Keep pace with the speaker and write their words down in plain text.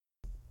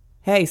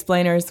Hey,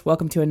 Splainers,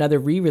 welcome to another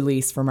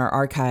re-release from our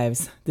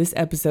archives. This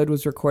episode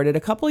was recorded a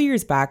couple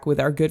years back with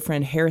our good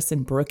friend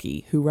Harrison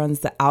Brookie, who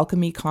runs the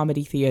Alchemy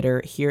Comedy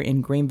Theater here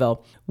in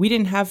Greenville. We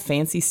didn't have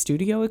fancy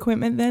studio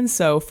equipment then,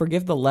 so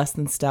forgive the less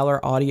than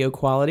stellar audio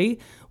quality.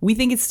 We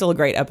think it's still a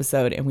great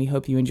episode, and we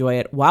hope you enjoy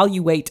it while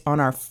you wait on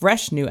our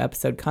fresh new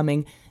episode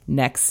coming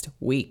next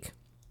week.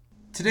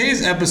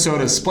 Today's episode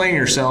of Splain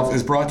Yourself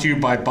is brought to you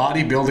by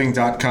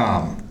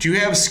Bodybuilding.com. Do you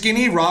have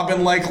skinny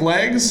robin-like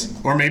legs?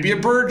 Or maybe a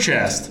bird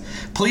chest?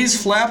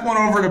 Please flap one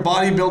over to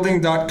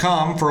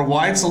Bodybuilding.com for a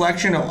wide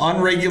selection of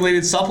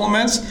unregulated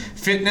supplements,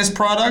 fitness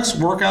products,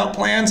 workout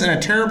plans, and a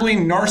terribly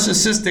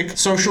narcissistic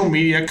social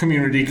media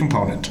community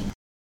component.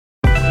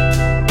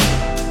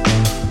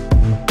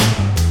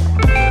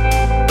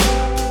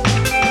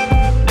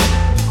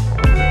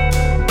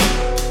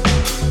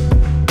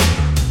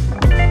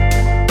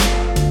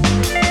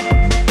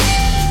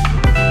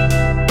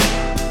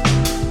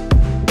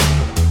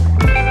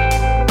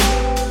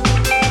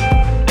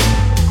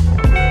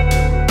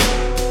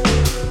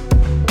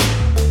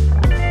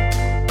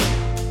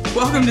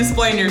 Welcome to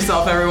Explain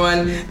Yourself,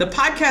 everyone, the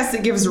podcast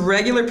that gives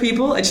regular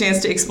people a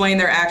chance to explain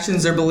their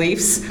actions or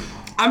beliefs.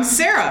 I'm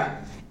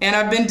Sarah, and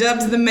I've been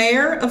dubbed the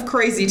mayor of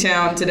Crazy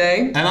Town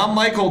today. And I'm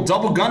Michael,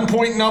 double gun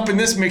pointing up in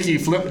this Mickey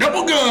flip.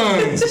 Double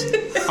guns!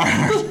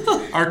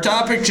 Our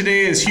topic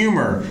today is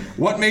humor.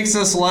 What makes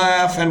us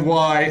laugh and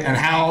why, and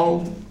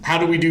how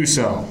do we do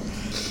so?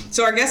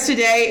 So our guest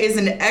today is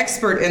an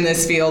expert in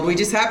this field. We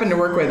just happen to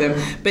work with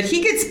him, but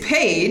he gets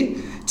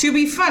paid to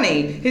be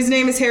funny. His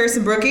name is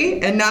Harrison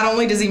Brookie, and not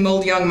only does he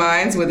mold young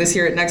minds with us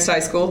here at Next High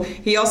School,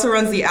 he also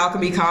runs the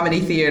Alchemy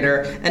Comedy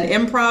Theater, an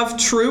improv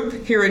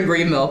troupe here in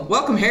Greenville.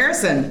 Welcome,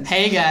 Harrison.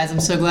 Hey guys, I'm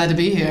so glad to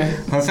be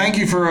here. Well, thank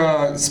you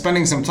for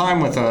spending some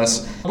time with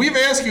us. We've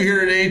asked you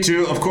here today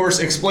to, of course,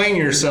 explain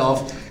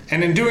yourself,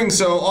 and in doing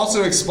so,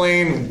 also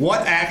explain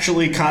what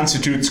actually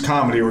constitutes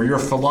comedy, or your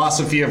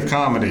philosophy of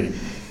comedy.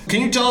 Can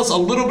you tell us a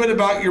little bit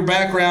about your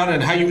background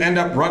and how you end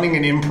up running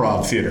an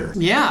improv theater?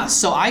 Yeah,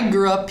 so I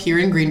grew up here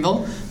in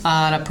Greenville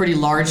in a pretty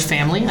large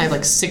family. I have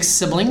like 6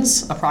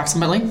 siblings,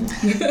 approximately.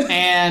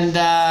 And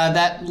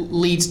that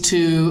leads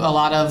to a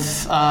lot of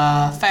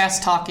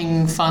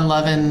fast-talking,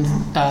 fun-loving,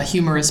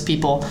 humorous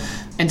people.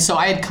 And so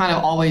I had kind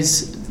of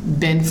always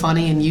been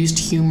funny and used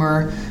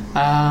humor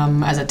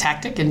as a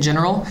tactic in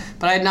general,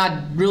 but I had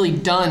not really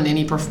done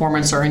any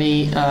performance or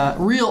any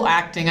real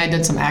acting. I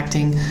did some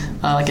acting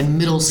like in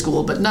middle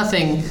school, but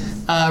nothing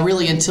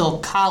really until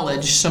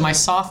college. So my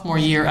sophomore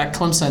year at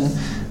Clemson,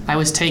 I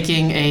was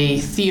taking a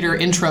theater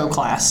intro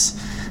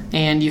class,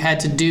 and you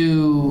had to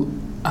do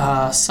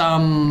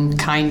some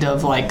kind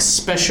of like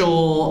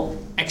special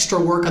extra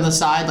work on the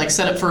side, like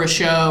set up for a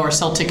show or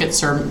sell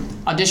tickets or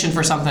audition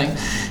for something.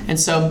 And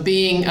so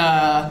being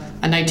a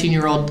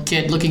 19-year-old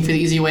kid looking for the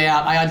easy way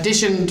out, I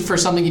auditioned for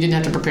something you didn't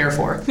have to prepare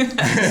for.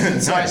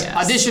 So I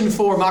auditioned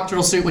for Mock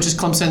Turtle Soup, which is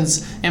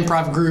Clemson's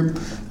improv group,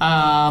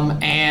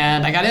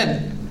 and I got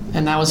in.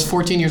 And that was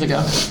 14 years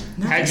ago.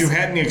 Nice. Had you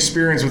had any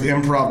experience with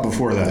improv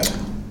before that?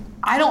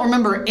 I don't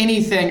remember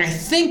anything. I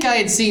think I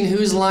had seen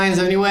Whose Lines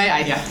Anyway,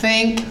 I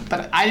think,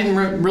 but I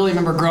didn't really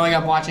remember growing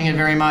up watching it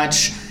very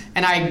much.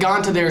 And I had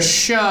gone to their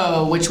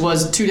show, which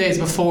was 2 days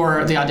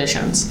before the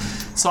auditions.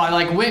 So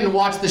I went and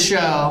watched the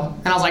show,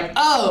 and I was like,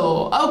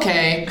 oh,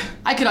 okay,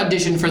 I could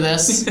audition for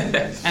this. And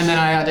then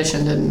I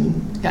auditioned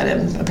and got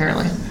in,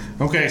 apparently.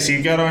 Okay, so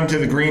you got onto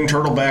the Green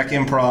Turtleback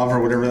Improv,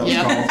 or whatever that was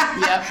called.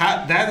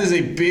 Yep. That is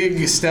a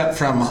big step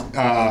from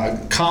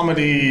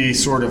comedy,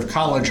 sort of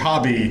college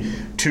hobby,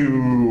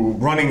 to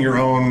running your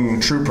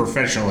own troupe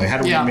professionally. How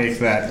do we make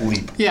that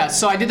leap? Yeah,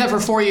 so I did that for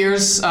 4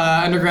 years,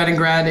 undergrad and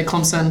grad at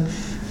Clemson.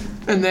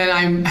 And then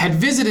I had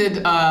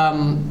visited,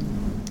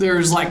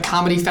 there's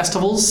comedy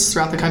festivals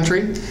throughout the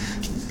country.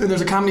 And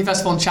there's a comedy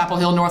festival in Chapel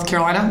Hill, North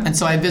Carolina. And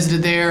so I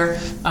visited there,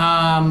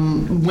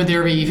 went there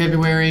every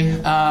February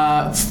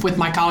with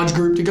my college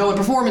group to go and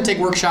perform and take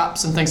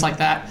workshops and things like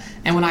that.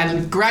 And when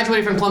I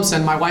graduated from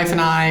Clemson, my wife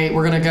and I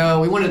were going to go,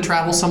 we wanted to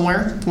travel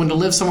somewhere. We wanted to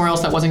live somewhere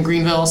else that wasn't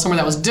Greenville, somewhere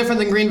that was different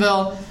than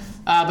Greenville,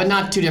 but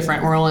not too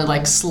different. We're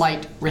only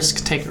slight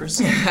risk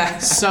takers.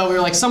 So we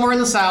were somewhere in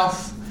the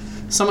South.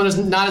 Someone who's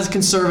not as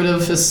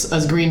conservative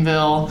as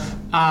Greenville,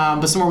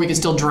 but somewhere we can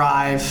still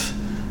drive,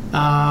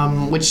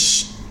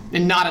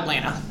 and not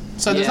Atlanta.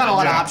 So there's not a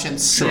lot of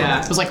options. Sure.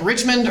 Yeah. It was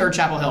Richmond or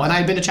Chapel Hill. And I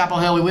had been to Chapel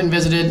Hill. We went and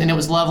visited, and it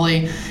was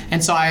lovely.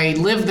 And so I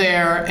lived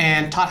there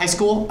and taught high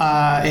school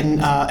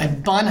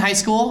at Bunn High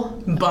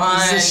School. Bunn.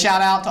 This is a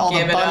shout out to all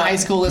the Bunn High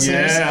School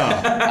listeners.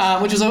 Yeah.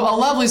 Which was a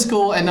lovely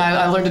school, and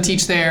I learned to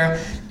teach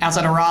there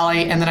outside of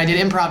Raleigh. And then I did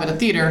improv at a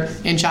theater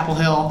in Chapel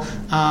Hill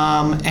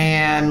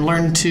and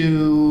learned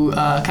to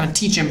kind of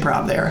teach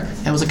improv there.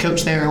 I was a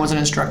coach there and was an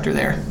instructor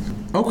there.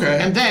 Okay.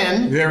 And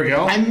then, there we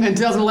go. In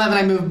 2011,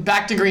 I moved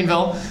back to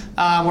Greenville,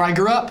 where I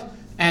grew up,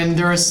 and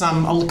there was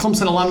some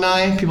Clemson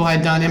alumni, people I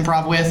had done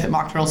improv with at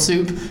Mock Turtle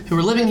Soup, who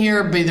were living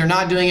here, but either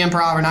not doing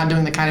improv or not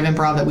doing the kind of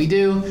improv that we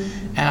do.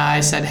 And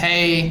I said,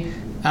 hey,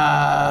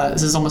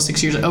 this is almost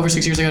over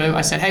 6 years ago.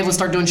 I said, hey, let's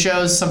start doing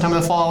shows sometime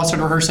in the fall. I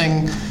started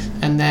rehearsing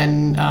and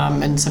then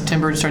in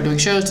September started doing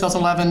shows,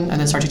 2011, and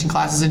then started teaching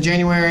classes in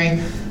January,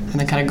 and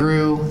then kind of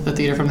grew the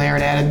theater from there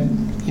and added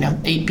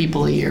 8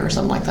 people a year or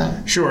something like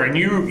that. Sure, and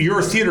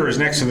your theater is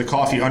next to the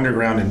Coffee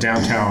Underground in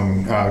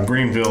downtown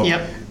Greenville.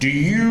 Yep. Do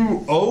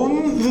you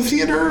own the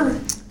theater?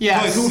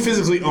 Yeah. Like, who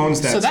physically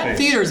owns that So that space?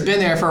 theater's been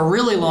there for a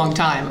really long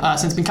time.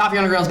 Coffee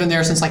Underground's been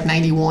there since like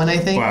 91, I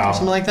think, Wow. or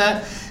something like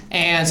that.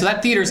 And so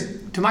that theater's,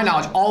 to my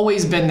knowledge,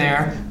 always been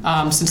there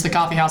since the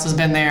coffee house has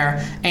been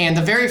there. And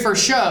the very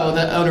first show,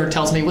 the owner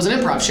tells me, was an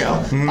improv show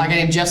by a guy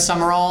named Jeff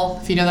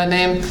Summerall, if you know that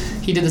name.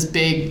 He did this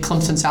big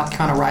Clemson, South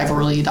Carolina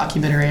rivalry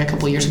documentary a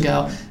couple years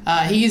ago.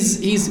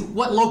 He's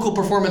what local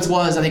performance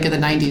was, I think, in the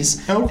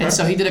 90s. Okay. And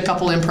so he did a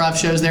couple improv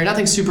shows there,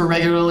 nothing super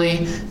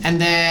regularly. And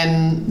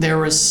then there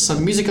was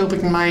some music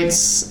open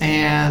mics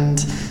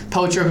and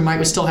poetry open mic,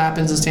 which still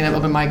happens, and stand-up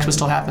open mics, which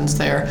still happens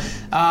there.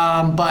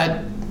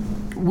 But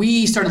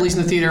we started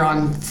leasing the theater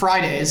on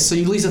Fridays, so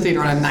you lease the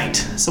theater on a night.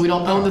 So we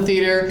don't own the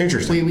theater.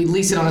 Interesting. We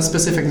lease it on a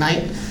specific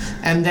night.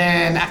 And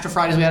then after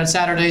Fridays, we added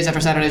Saturdays.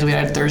 After Saturdays, we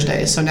added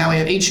Thursdays. So now we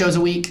have 8 shows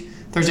a week,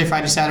 Thursday,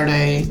 Friday,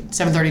 Saturday,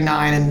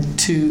 7:39, and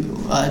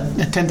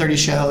a 10:30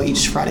 show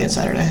each Friday and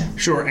Saturday.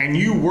 Sure, and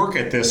you work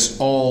at this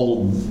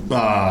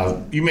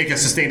you make a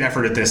sustained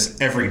effort at this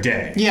every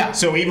day. Yeah.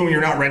 So even when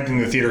you're not renting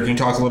the theater, can you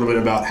talk a little bit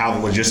about how the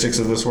logistics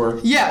of this work?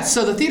 Yeah,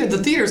 so the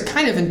theater is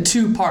kind of in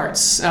 2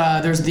 parts.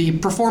 There's the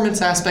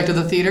performance aspect of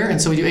the theater, and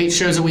so we do 8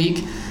 shows a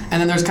week. And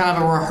then there's kind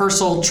of a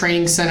rehearsal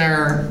training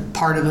center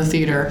part of the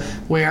theater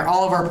where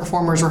all of our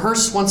performers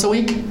rehearse once a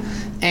week.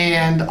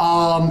 And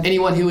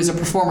anyone who is a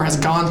performer has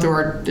gone through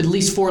at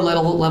least 4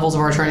 levels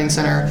of our training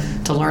center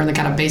to learn the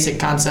kind of basic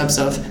concepts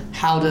of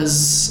how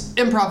does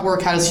improv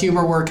work, how does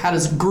humor work, how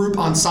does group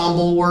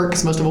ensemble work,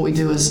 because most of what we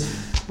do is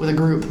with a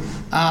group.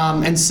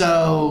 And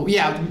so,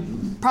 yeah,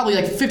 probably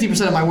like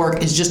 50% of my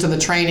work is just in the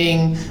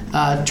training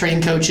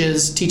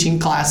coaches, teaching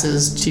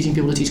classes, teaching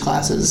people to teach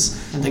classes,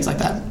 and things like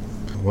that.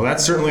 Well,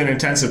 that's certainly an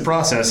intensive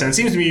process, and it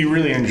seems to me you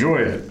really enjoy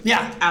it.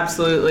 Yeah.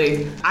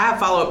 Absolutely. I have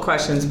follow-up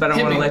questions, but I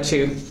Hit want to me. let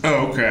you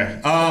Oh, okay.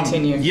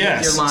 continue Yes.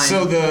 with your line.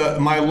 So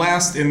my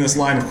last in this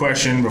line of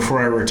question before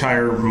I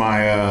retire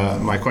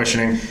my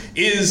questioning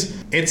is: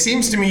 it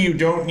seems to me you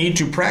don't need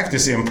to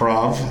practice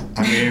improv.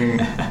 I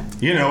mean,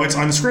 it's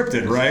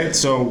unscripted, right?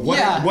 So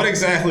what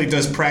exactly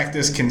does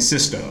practice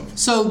consist of?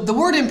 So the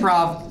word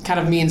improv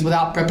kind of means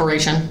without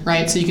preparation,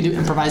 right? So you can do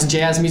improvised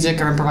jazz music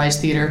or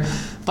improvised theater,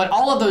 but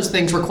all of those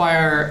things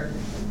require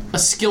a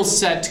skill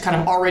set to kind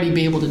of already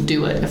be able to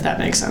do it, if that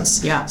makes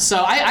sense. Yeah. So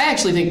I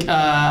actually think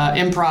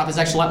improv is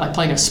actually a lot like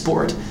playing a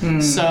sport.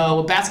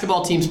 So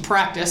basketball teams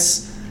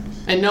practice,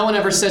 and no one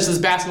ever says to this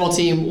basketball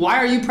team, "Why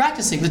are you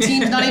practicing? The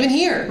team's not even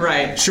here."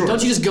 Right. Sure.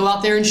 Don't you just go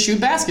out there and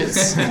shoot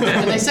baskets?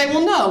 And they say,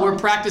 well, no, we're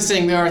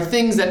practicing. There are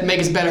things that make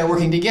us better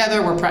working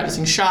together. We're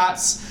practicing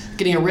shots,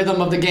 getting a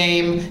rhythm of the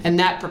game, and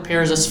that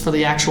prepares us for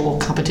the actual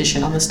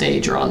competition on the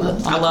stage or on the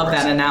I love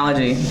course. that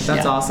analogy.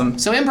 That's Yeah. awesome.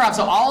 So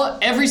improv,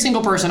 every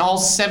single person, all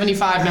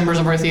 75 members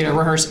of our theater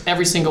rehearse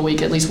every single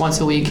week, at least once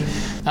a week.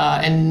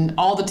 And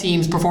all the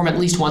teams perform at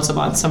least once a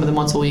month. Some of them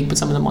once a week, but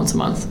some of them once a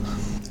month.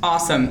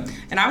 Awesome.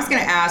 And I was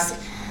going to ask,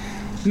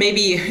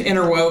 maybe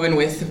interwoven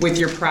with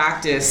your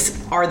practice,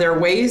 are there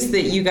ways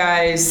that you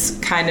guys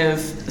kind of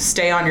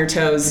stay on your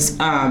toes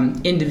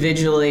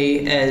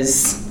individually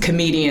as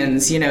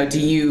comedians? Do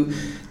you,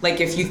 like,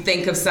 if you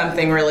think of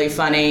something really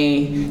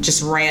funny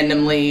just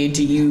randomly,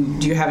 do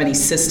you have any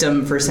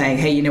system for saying,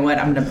 hey, you know what,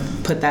 I'm going to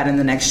put that in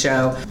the next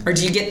show? Or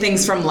do you get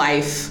things from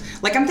life?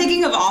 Like, I'm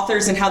thinking of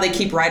authors and how they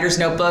keep writer's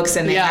notebooks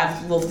and they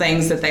have little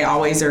things that they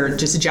always are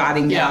just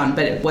jotting down.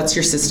 But what's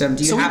your system?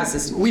 Do you have a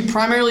system? We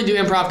primarily do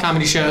improv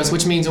comedy shows,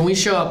 which means when we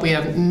show up, we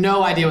have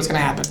no idea what's going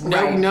to happen.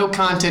 Right. No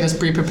content is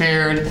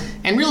pre-prepared,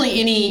 and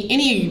really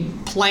any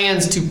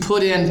plans to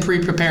put in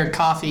pre-prepared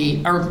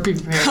coffee or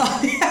pre-prepared.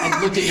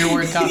 I looked at your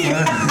word coffee.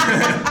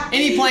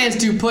 Any plans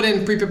to put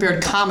in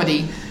pre-prepared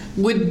comedy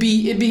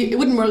it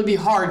wouldn't really be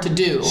hard to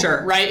do.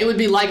 Sure. Right? It would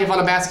be like if on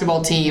a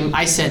basketball team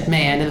I said,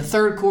 man, in the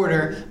third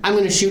quarter I'm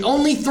going to shoot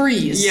only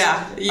threes.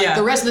 Yeah. Like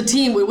the rest of the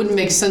team, it wouldn't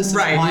make sense to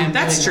Right. why I'm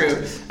That's doing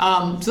true.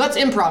 that. So that's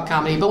improv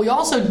comedy, but we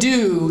also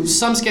do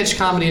some sketch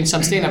comedy and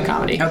some stand-up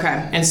comedy.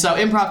 Okay. And so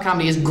improv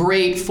comedy is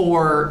great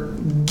for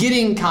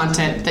getting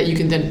content that you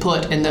can then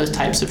put in those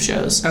types of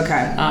shows.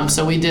 Okay.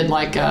 So we did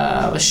like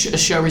a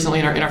show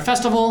recently in our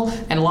festival,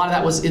 and a lot of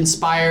that was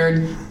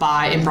inspired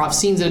by improv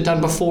scenes that had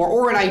done before,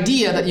 or an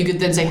idea that you could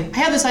then say, I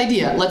have this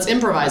idea, let's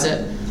improvise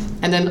it.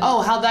 And then,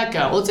 how'd that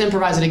go? Let's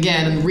improvise it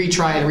again and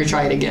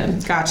retry it again.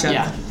 Gotcha.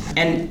 Yeah.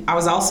 And I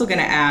was also going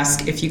to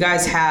ask if you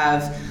guys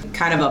have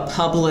kind of a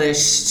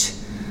published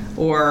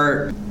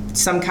or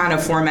some kind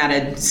of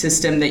formatted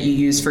system that you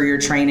use for your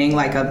training,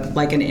 like an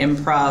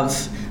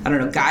improv, I don't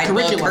know,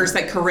 guidebook Curriculum. or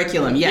like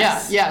curriculum.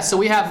 Yes. Yeah. So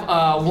we have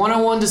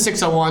 101 to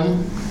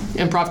 601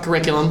 improv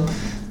curriculum.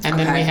 And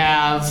then we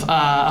have,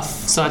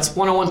 so it's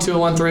 101,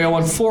 201,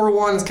 301,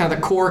 401 is kind of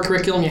the core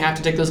curriculum. You have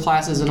to take those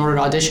classes in order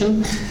to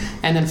audition.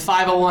 And then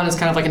 501 is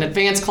kind of like an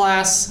advanced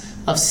class.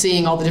 of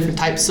seeing all the different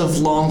types of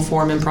long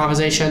form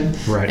improvisation.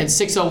 Right. And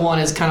 601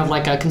 is kind of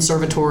like a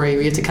conservatory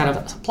where you have to kind of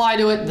apply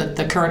to it.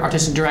 The current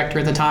artistic director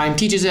at the time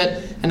teaches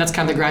it, and that's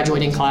kind of the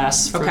graduating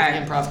class for the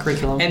improv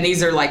curriculum. And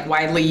these are like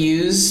widely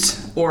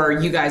used, or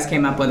you guys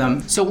came up with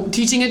them? So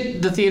teaching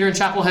at the theater in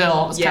Chapel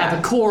Hill is kind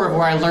of the core of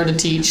where I learned to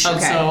teach. Okay.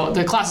 So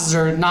the classes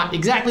are not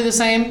exactly the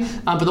same,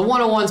 but the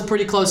 101's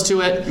pretty close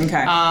to it.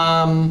 Okay.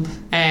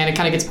 And it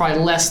kind of gets probably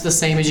less the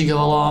same as you go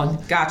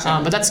along.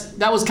 Gotcha. But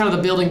that was kind of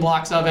the building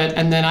blocks of it.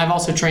 And then I've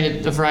also trained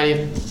at a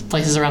variety of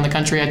places around the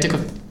country. I took a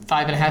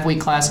 5.5-week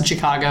class in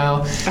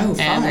Chicago. Oh, fun.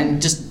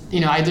 And just,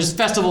 there's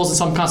festivals, and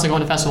so I'm constantly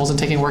going to festivals and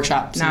taking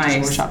workshops. Nice. And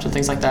teaching workshops and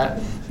things like that.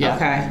 Yeah.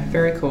 Okay,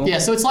 very cool. Yeah,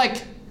 so it's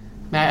like,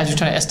 as you're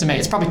trying to estimate,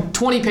 it's probably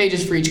 20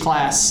 pages for each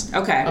class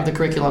of the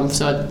curriculum.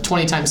 So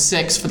 20 times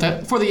 6 for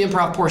the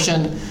improv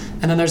portion,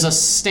 and then there's a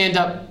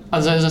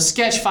there's a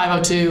sketch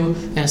 502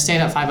 and a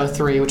stand-up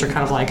 503, which are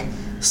kind of like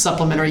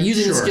supplementary,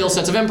 using the skill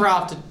sets of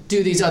improv to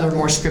do these other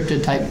more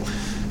scripted type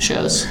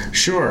shows.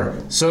 Sure.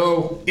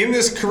 So in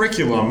this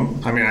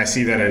curriculum, I mean, I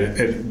see that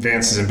it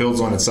advances and builds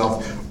on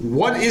itself.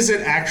 What is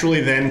it actually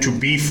then to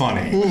be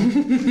funny?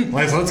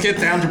 Let's get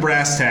down to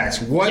brass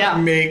tacks. What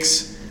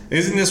makes...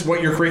 Isn't this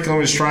what your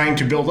curriculum is trying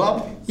to build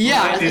up?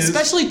 Yeah,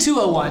 especially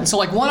 201. So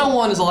like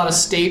 101 is a lot of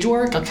stage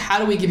work. Like how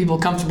do we get people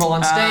comfortable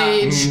on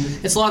stage?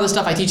 It's a lot of the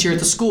stuff I teach here at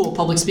the school,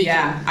 public speaking.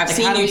 Yeah, I've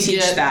seen you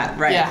teach that,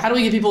 right? Yeah, how do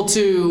we get people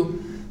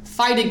to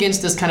fight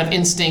against this kind of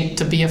instinct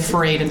to be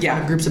afraid in front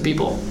of groups of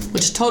people,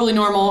 which is totally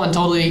normal and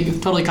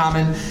totally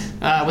common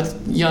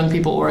with young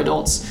people or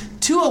adults.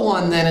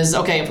 201 then is,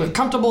 okay, if we're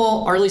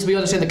comfortable, or at least we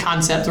understand the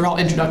concept, they're all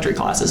introductory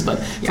classes, but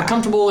if we're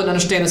comfortable and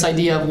understand this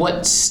idea of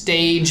what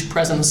stage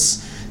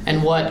presence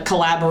and what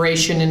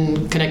collaboration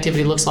and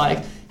connectivity looks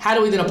like, how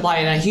do we then apply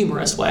it in a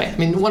humorous way? I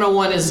mean,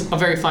 101 is a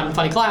very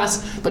funny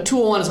class, but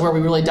 201 is where we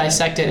really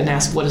dissect it and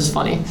ask what is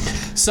funny.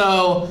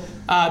 So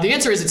the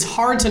answer is it's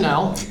hard to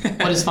know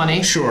what is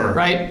funny. Sure.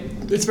 Right?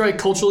 It's very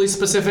culturally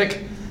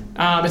specific.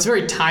 It's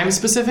very time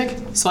specific.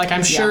 So like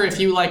I'm sure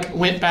if you like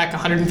went back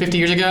 150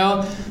 years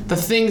ago, the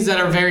things that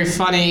are very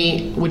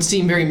funny would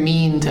seem very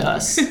mean to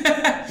us.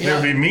 They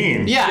would be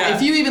mean. Yeah,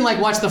 if you even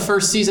like watch the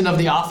first season of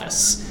The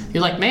Office,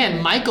 you're like,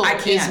 man, Michael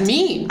is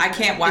mean. I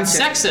can't watch and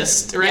it.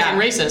 Sexist, right?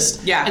 And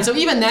racist. Yeah. And so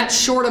even that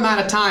short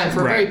amount of time for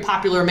a very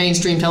popular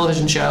mainstream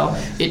television show,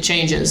 it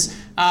changes.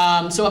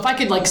 So if I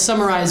could like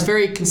summarize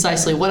very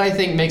concisely, what I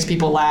think makes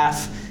people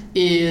laugh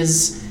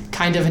is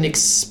kind of an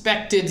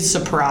expected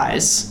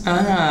surprise.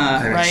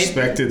 An right?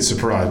 expected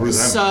surprise. What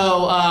does that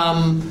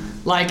mean?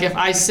 So like if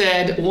I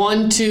said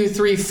 1, 2,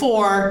 3,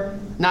 4,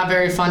 not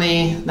very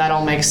funny, that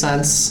all makes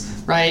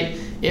sense, right?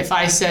 If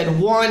I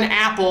said 1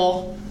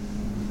 apple,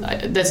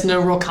 that's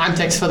no real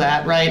context for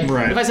that, right?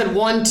 If I said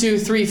 1, 2,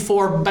 3,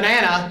 4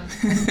 banana,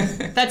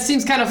 that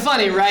seems kind of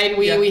funny, right?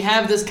 We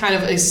have this kind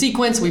of a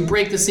sequence, we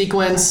break the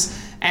sequence,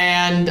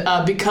 and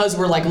because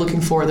we're like looking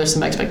forward, there's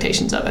some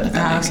expectations of it, if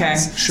that makes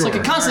sense. Sure. So like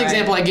a constant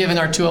example I give in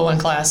our 201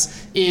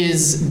 class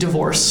is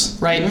divorce,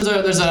 right?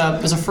 There's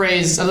a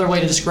phrase, another way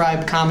to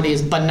describe comedy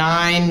is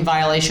benign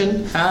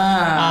violation.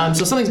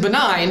 So something's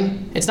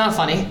benign, it's not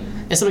funny.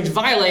 If something's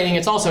violating,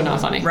 it's also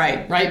not funny.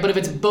 Right? But if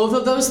it's both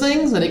of those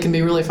things, then it can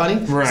be really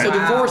funny. So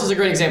divorce is a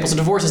great example. So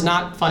divorce is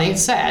not funny,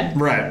 it's sad.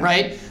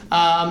 Right?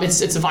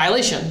 It's a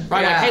violation,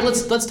 right? Like, hey,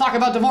 let's talk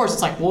about divorce.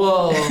 It's like,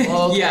 whoa,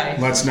 okay.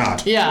 Let's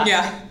not.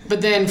 Yeah.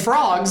 But then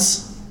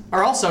frogs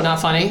are also not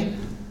funny,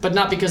 but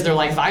not because they're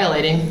like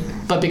violating,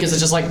 but because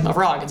it's just like a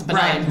frog. It's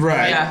benign.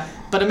 Right.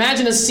 But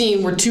imagine a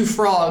scene where 2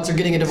 frogs are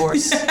getting a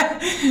divorce.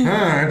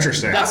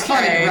 Interesting. That's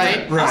funny,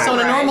 right? So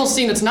in a normal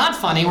scene, it's not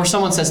funny where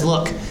someone says,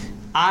 look,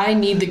 I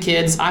need the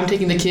kids, I'm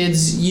taking the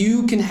kids,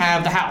 you can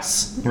have the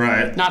house.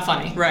 Not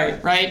funny.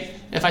 Right?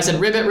 If I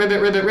said ribbit,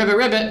 ribbit, ribbit, ribbit,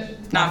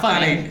 ribbit, not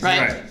funny.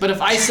 Right? But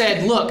if I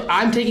said, look,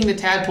 I'm taking the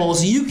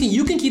tadpoles, you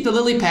can keep the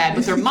lily pad,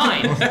 but they're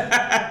mine.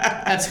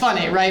 That's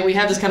funny, right? We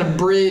have this kind of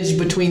bridge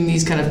between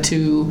these kind of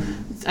two,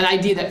 an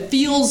idea that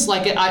feels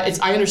like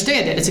I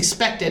understand it, it's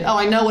expected. Oh,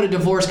 I know what a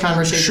divorce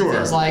conversation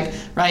feels like,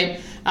 right?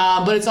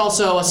 But it's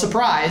also a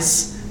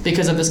surprise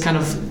because of this kind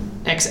of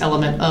X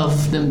element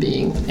of them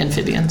being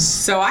amphibians.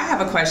 So I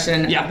have a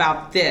question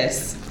about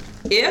this.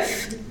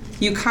 If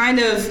you kind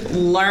of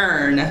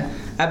learn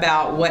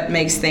about what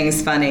makes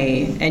things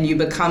funny and you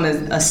become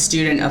a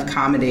student of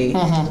comedy,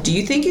 do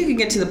you think you could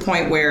get to the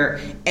point where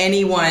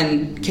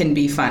anyone can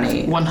be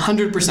funny?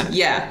 100%.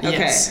 Yeah,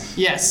 okay.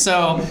 Yes.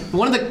 So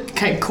one of the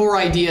kind of core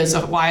ideas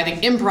of why I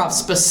think improv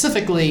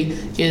specifically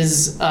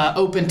is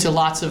open to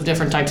lots of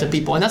different types of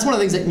people, and that's one of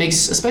the things that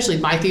makes especially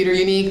my theater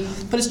unique,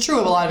 but it's true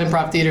of a lot of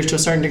improv theaters to a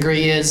certain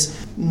degree, is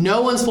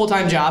no one's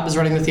full-time job is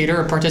running the theater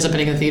or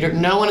participating in the theater.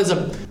 No one is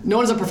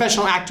a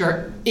professional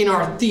actor in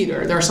our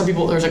theater. There's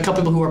a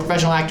couple people who are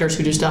professional actors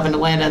who do stuff in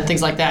Atlanta and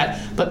things like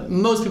that, but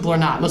most people are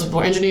not. Most people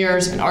are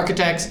engineers and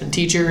architects and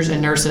teachers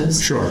and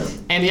nurses. Sure.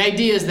 And the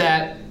idea is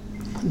that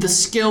the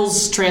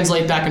skills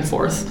translate back and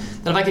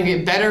forth. That if I can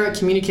get better at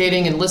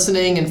communicating and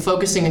listening and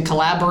focusing and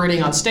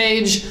collaborating on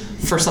stage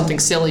for something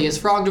silly as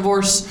frog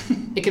divorce,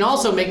 it can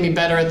also make me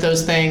better at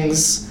those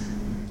things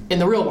in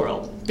the real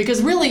world.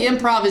 because really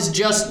improv is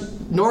just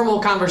normal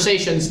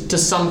conversations to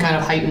some kind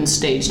of heightened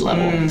stage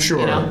level. Sure.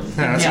 You know?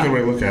 Yeah, that's a good way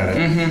to look at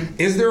it.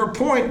 Is there a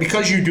point,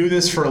 because you do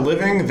this for a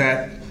living,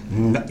 that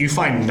you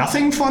find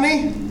nothing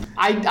funny?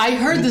 I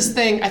heard this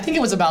thing, I think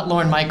it was about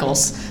Lorne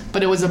Michaels,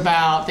 but it was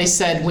about, they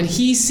said when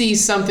he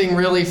sees something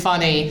really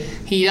funny,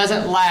 he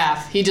doesn't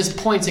laugh, he just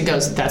points and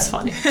goes, that's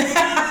funny.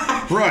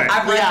 Right.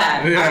 I've read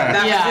that. Yeah.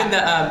 That was in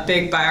the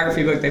big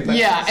biography book they put.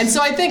 Yeah, and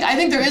so I think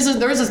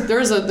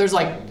there's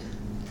like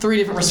 3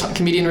 different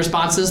comedian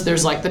responses.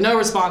 There's like the no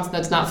response,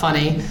 that's not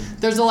funny.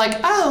 There's the like,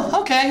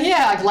 oh, okay,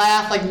 yeah, like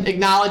laugh, like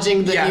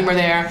acknowledging the humor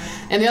there.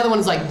 And the other one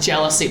is like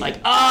jealousy, like,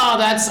 oh,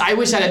 I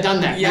wish I'd have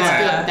done that. Yeah.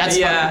 That's good. That's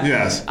funny.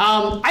 Yes.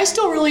 I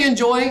still really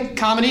enjoy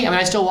comedy. I mean,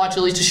 I still watch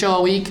at least a show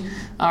a week,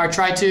 or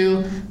try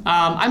to.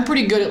 I'm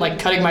pretty good at like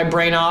cutting my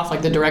brain off,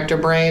 like the director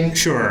brain.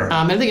 Sure.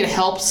 And I think it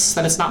helps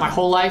that it's not my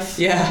whole life.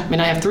 Yeah. I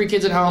mean, I have 3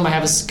 kids at home. I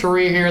have a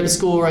career here at the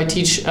school where I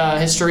teach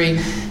history,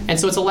 and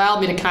so it's allowed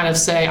me to kind of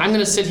say, I'm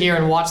going to sit here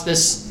and watch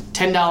this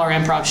 $10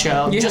 improv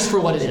show just for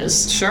what it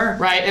is. Sure.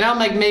 Right? And I'll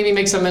maybe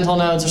make some mental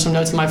notes or some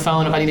notes in my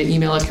phone if I need to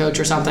email a coach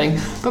or something.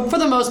 But for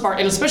the most part,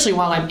 and especially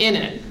while I'm in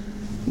it,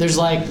 there's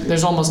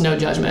almost no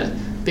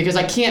judgment, because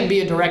I can't be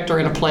a director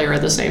and a player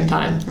at the same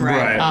time.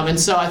 Right. And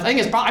so I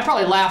think I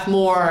probably laugh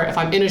more if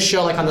I'm in a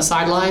show, like on the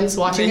sidelines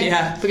watching it.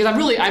 Yeah. Because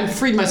I'm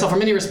freed myself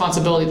from any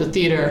responsibility at the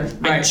theater.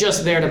 Right. I'm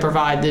just there to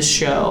provide this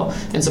show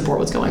and support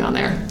what's going on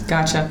there.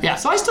 Gotcha. Yeah.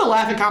 So I still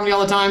laugh at comedy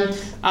all the time.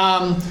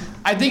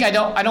 I think I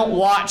don't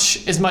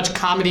watch as much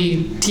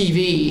comedy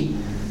TV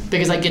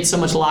because I get so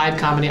much live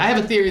comedy. I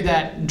have a theory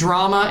that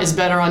drama is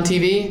better on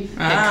TV and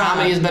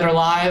comedy is better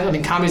live. I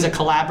mean, comedy is a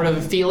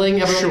collaborative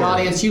feeling. Everyone in the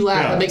audience, you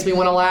laugh, it makes me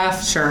want to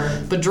laugh. Sure.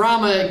 But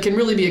drama can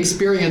really be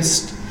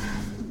experienced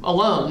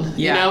alone.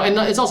 Yeah. You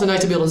know, and it's also nice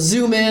to be able to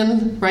zoom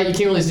in, right? You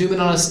can't really zoom in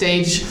on a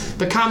stage,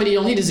 but comedy you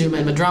don't need to zoom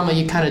in, but drama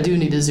you kind of do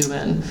need to zoom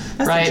in.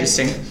 That's right?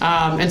 interesting.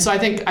 And so I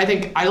think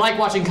I like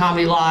watching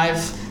comedy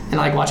live and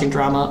I like watching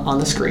drama on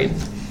the screen.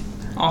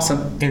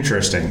 Awesome.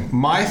 Interesting.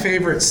 My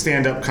favorite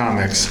stand-up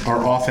comics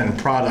are often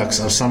products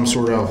of some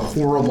sort of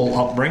horrible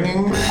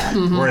upbringing,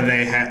 where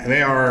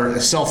they are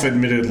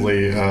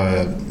self-admittedly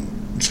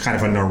just kind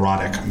of a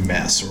neurotic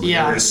mess. Or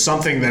there is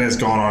something that has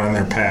gone on in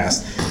their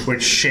past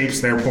which shapes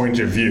their point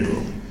of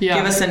view. Yeah.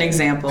 Give us an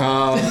example.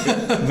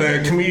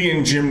 The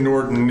comedian Jim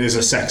Norton is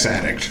a sex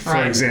addict,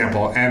 for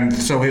example, and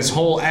so his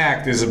whole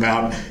act is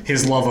about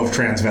his love of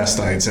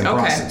transvestites and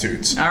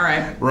prostitutes. All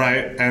right.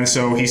 Right, and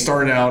so he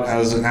started out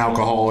as an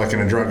alcoholic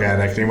and a drug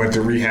addict, and he went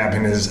to rehab,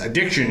 and his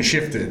addiction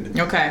shifted.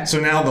 Okay.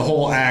 So now the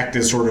whole act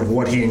is sort of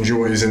what he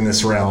enjoys in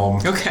this realm.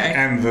 Okay.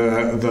 And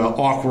the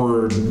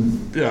awkward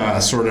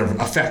sort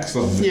of effects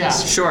of this. Yeah,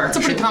 sure. It's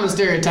a pretty common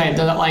stereotype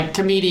that like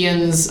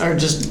comedians are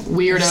just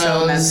weirdos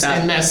So messed up.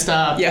 and messed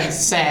up. Yeah. And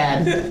sad.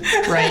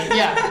 Right?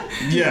 Yeah.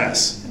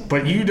 Yes,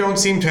 but you don't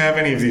seem to have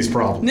any of these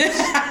problems.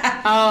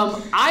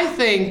 I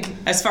think,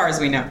 As far as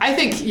we know.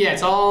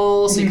 it's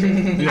all secret.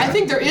 I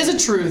think there is a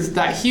truth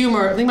that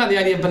humor, think about the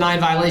idea of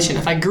benign violation.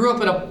 If I grew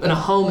up in a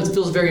home that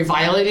feels very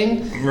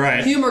violating,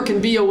 Right. humor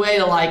can be a way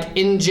to like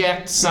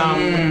inject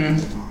some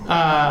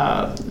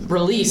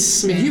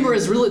release. I mean, humor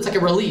is really, it's like a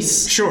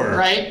release. Sure.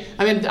 Right?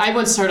 I mean, I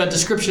once heard a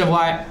description of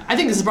why, I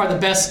think this is probably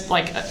the best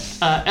like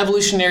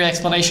evolutionary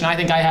explanation I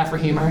think I have for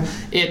humor.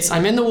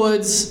 I'm in the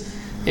woods,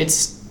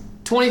 it's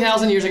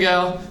 20,000 years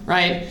ago,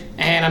 right?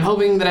 And I'm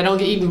hoping that I don't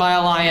get eaten by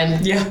a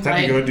lion. Yeah.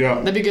 That'd be good, yeah.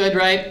 That'd be good,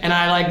 right? And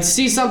I like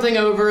see something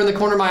over in the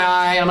corner of my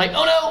eye, and I'm like,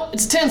 oh no,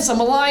 it's tense, I'm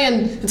a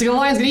lion. It's like a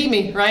lion's gonna eat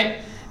me,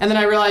 right? And then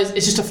I realize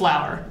it's just a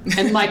flower.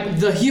 And like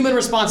the human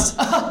response is,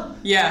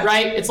 Yeah.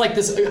 right? It's like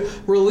this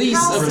release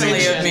How of silly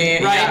tension, of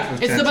me. right? Yeah.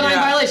 It's the benign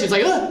Yeah. violation. It's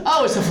like,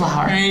 oh, it's a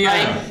flower, Yeah.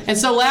 right? And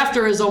so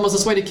laughter is almost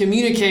this way to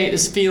communicate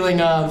this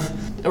feeling of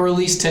a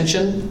released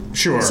tension.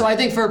 Sure. So I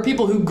think for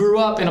people who grew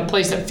up in a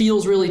place that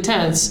feels really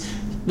tense,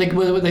 like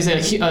what they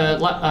say,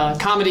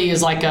 comedy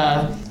is like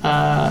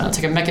it's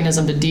like a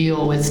mechanism to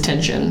deal with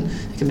tension.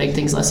 It can make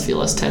things feel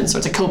less tense. So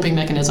it's a coping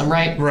mechanism,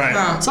 right?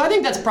 Right. So I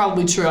think that's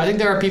probably true. I think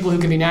there are people who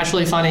can be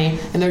naturally funny,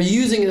 and they're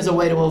using it as a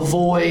way to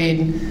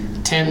avoid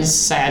tense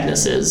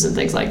sadnesses and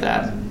things like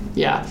that.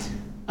 Yeah.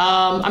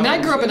 I mean,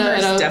 I grew up in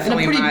a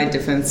definitely pretty, my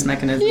defense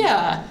mechanism.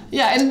 yeah,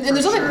 and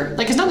there's sure.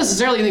 like it's not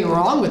necessarily anything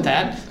wrong with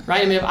that,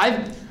 right? I mean,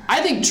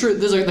 I think true.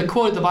 There's the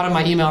quote at the bottom of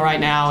my email right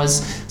now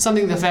is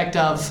something to the effect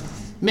of,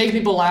 make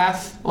people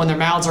laugh when their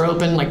mouths are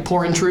open, like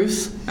pouring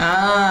truth.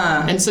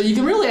 And so you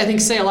can really, I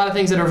think, say a lot of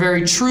things that are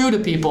very true to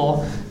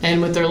people,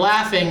 and with their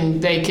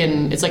laughing,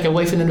 it's like a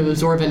way for them to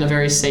absorb it in a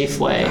very safe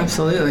way.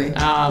 Absolutely.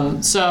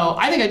 So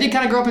I think I did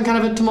kind of grow up in kind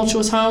of a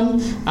tumultuous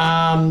home.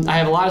 I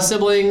have a lot of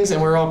siblings,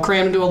 and we're all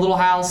crammed into a little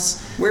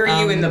house. Where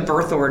are you in the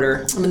birth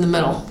order? I'm in the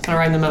middle, kind of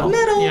right in the middle.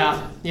 Middle.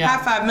 Yeah.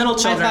 High five, middle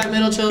children. High five,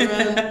 middle children.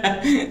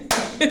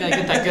 Gotta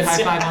get that good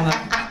high five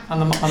on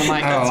the mic.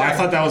 Oh, I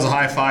thought that was a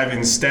high five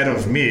instead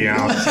of me.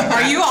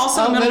 Are you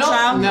also a middle middle?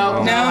 child?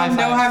 No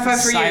high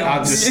five for you.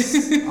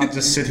 Silence. I'll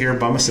just sit here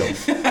by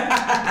myself.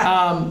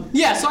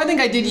 Yeah, so I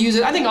think I did use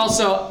it. I think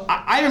also,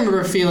 I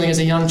remember feeling as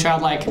a young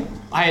child like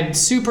I had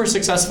super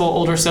successful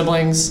older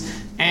siblings,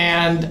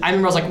 And I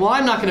remember I was like, well,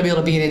 I'm not going to be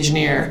able to be an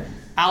engineer.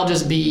 I'll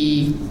just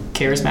be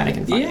charismatic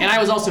and fun. Yeah. And I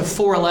was also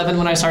 4'11"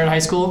 when I started high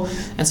school,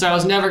 and so I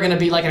was never going to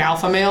be like an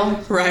alpha male.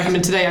 Right. I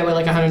mean, today I weigh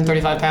like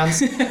 135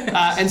 pounds.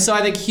 And so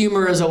I think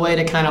humor is a way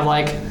to kind of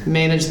like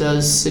manage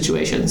those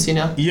situations, you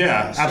know?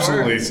 Yeah,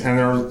 absolutely.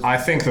 And I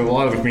think that a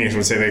lot of the comedians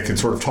would say they could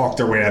sort of talk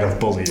their way out of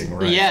bullying,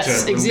 right?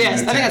 Yes, To remove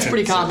yes. I think that's the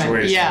pretty tension common.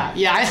 situation.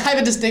 Yeah. I have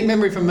a distinct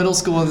memory from middle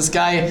school of this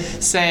guy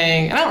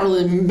saying, and I don't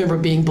really remember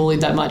being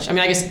bullied that much. I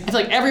mean, I guess I feel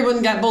like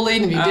everyone got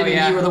bullied, and if you didn't,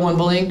 yeah. you were the one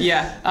bullying.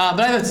 Yeah.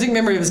 But I have a distinct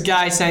memory of this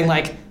guy saying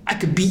like, I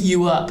could beat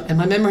you up, and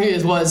my memory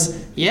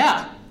was,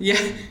 yeah. Yeah.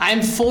 I'm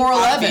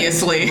 4'11".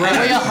 Obviously. I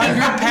weigh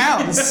 100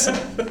 pounds.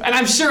 And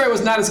I'm sure it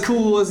was not as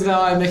cool as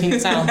how I'm making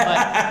it sound,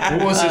 but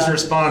What was his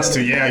response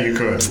to, yeah, you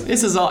could?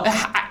 this is all...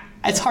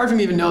 It's hard for me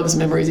to even know if this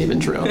memory is even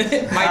true.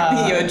 It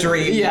might be a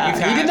dream. Yeah, you've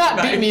he had, did not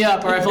but- beat me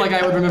up, or I feel like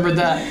I would remember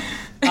that.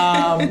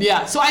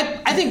 Yeah, so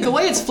I think the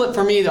way it's flipped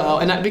for me, though,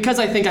 and because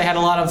I think I had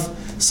a lot of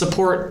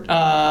support,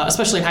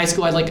 especially in high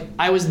school,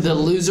 I was the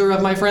loser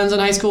of my friends in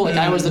high school. Like,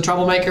 I was the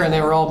troublemaker, and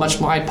they were all much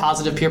more, I had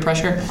positive peer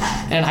pressure,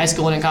 and in high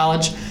school and in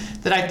college,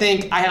 that I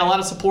think I had a lot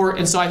of support,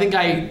 and so I think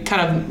I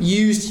kind of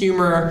used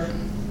humor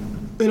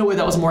in a way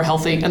that was more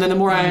healthy. And then the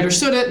more I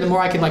understood it, the more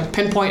I could like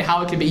pinpoint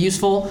how it could be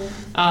useful.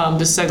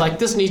 To say like,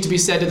 this needs to be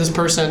said to this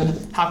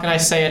person. How can I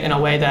say it in a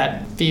way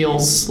that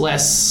feels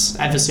less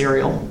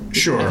adversarial?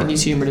 Sure. I can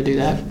use humor to do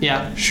that.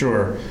 Yeah.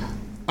 Sure.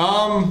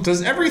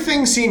 Does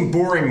everything seem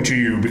boring to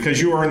you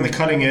because you are in the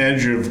cutting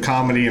edge of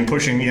comedy and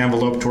pushing the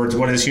envelope towards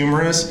what is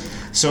humorous?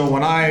 So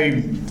when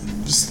I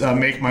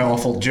make my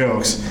awful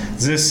jokes,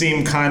 does this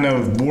seem kind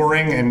of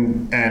boring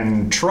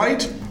and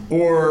trite?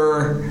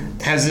 Or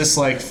has this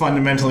like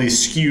fundamentally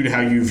skewed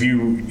how you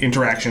view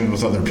interactions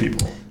with other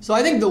people? So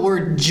I think the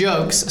word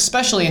jokes,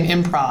 especially in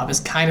improv, is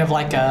kind of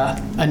like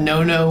a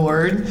no-no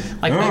word.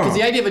 Like, because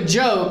the idea of a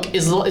joke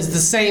is the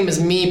same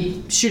as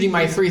me shooting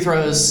my free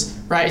throws,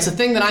 right? It's a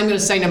thing that I'm going to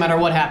say no matter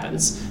what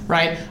happens,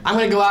 right? I'm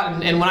going to go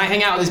out and when I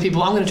hang out with these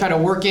people, I'm going to try to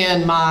work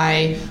in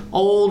my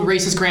old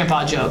racist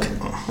grandpa joke,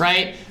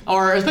 right?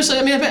 Or especially,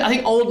 I mean, I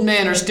think old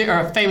men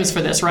are famous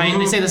for this, right?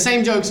 They say the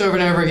same jokes over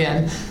and over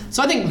again.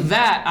 So I think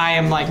that I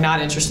am like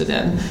not interested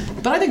in.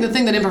 But I think the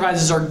thing that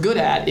improvisers are good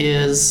at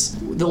is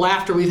the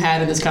laughter we've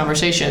had in this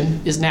conversation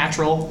is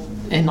natural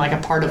and like a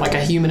part of like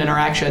a human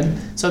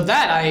interaction. So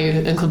that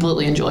I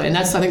completely enjoy. And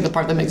that's, I think, the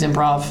part that makes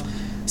improv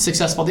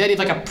successful. The idea of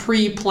like a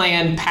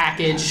pre-planned,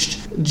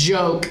 packaged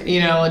joke, you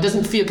know, it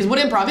doesn't feel, because what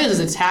improv is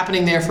it's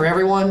happening there for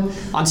everyone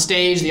on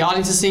stage. The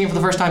audience is seeing it for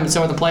the first time, and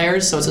so are the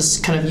players. So it's this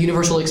kind of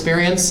universal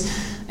experience.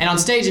 And on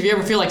stage, if you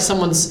ever feel like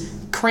someone's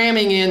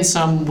cramming in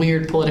some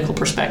weird political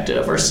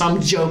perspective or some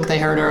joke they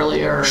heard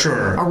earlier,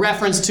 Sure. a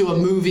reference to a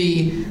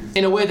movie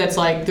in a way that's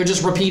like they're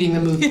just repeating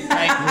the movie,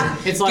 right?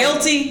 It's like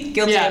Guilty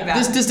of yeah,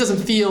 that. this doesn't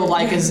feel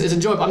like as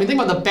enjoyable. I mean,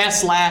 think about the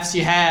best laughs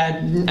you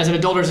had as an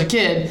adult or as a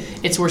kid.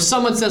 It's where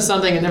someone says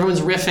something and everyone's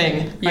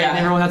riffing, right? Yeah. And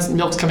everyone, that's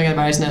milk's coming out of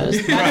everybody's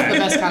nose. That's Right. the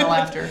best kind of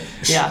laughter.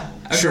 Yeah.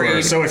 Sure.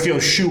 Agreed. So it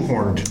feels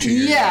shoehorned to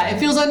you. Yeah, it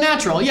feels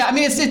unnatural. Yeah, I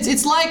mean,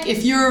 it's like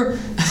if you're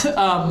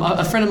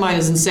a friend of mine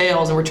is in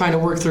sales and we're trying to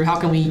work through how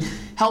can we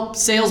help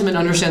salesmen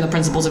understand the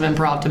principles of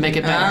improv to make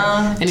it better.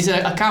 And he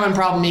said a common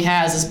problem he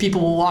has is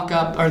people will walk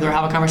up or they'll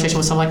have a conversation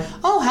with someone like,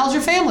 "Oh, how's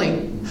your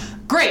family?"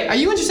 "Great. Are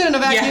you interested in a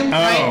vacuum?"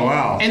 Yeah. Right? Oh,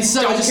 wow. And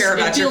so Don't it, just, care it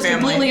about your feels family.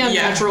 completely Yeah.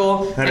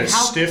 unnatural. That and is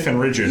how, stiff and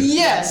rigid.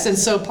 Yes, and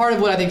so part of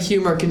what I think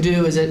humor can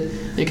do is it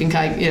can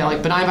kind of,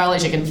 like benign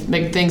violation can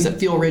make things that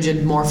feel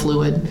rigid more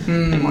fluid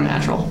and more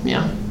natural.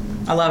 Yeah.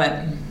 I love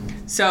it.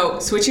 So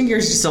switching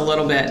gears just a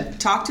little bit,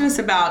 talk to us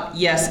about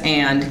yes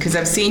and, because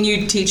I've seen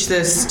you teach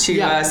this to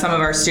Yeah. some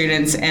of our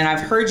students, and I've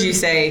heard you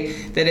say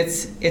that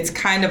it's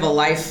kind of a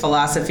life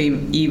philosophy,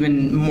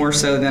 even more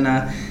so than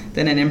an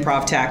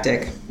improv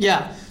tactic.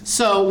 Yeah.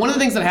 So one of the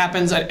things that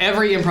happens at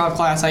every improv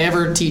class I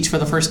ever teach for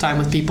the first time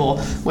with people,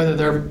 whether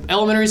they're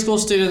elementary school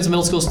students,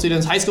 middle school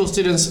students, high school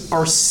students,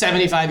 or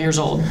 75 years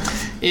old,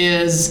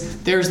 is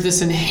there's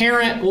this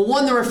inherent, well,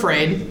 one, they're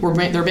afraid.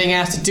 They're being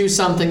asked to do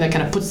something that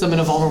kind of puts them in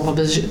a vulnerable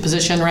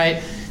position,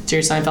 right?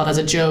 Jerry Seinfeld has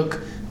a joke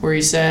where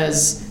he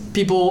says,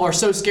 people are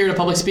so scared of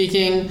public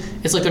speaking,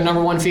 it's like their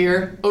number one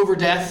fear, over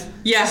death.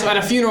 Yeah. So at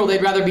a funeral,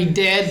 they'd rather be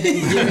dead than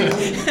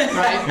giving,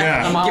 right?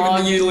 Yeah. A monologue.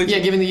 Giving the eulogy. Yeah,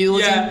 giving the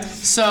eulogy. Yeah.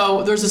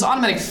 So there's this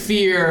automatic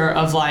fear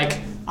of like,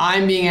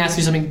 I'm being asked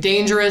to do something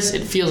dangerous.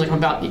 It feels like I'm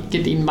about to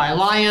get eaten by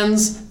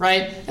lions,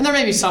 right? And there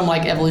may be some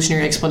like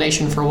evolutionary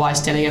explanation for why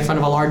standing in front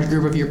of a large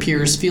group of your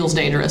peers feels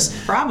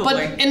dangerous. Probably.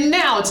 And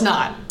now it's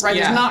not, right?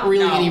 Yeah, There's not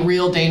really no. any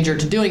real danger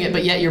to doing it,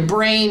 but yet your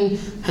brain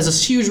has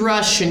this huge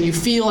rush and you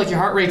feel like your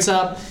heart rate's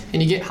up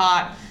and you get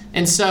hot.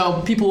 And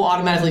so people will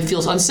automatically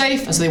feel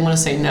unsafe, and so they want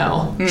to say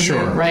no.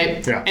 Sure.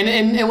 Right? Yeah.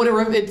 And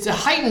whatever, it's a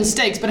heightened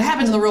stakes, but it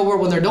happens in the real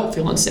world when they don't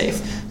feel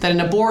unsafe. That in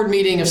a board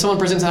meeting, if someone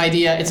presents an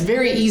idea, it's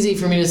very easy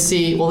for me to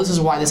see, well, this is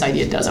why this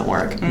idea doesn't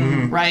work.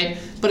 Right?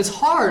 But it's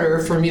harder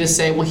for me to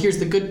say, well, here's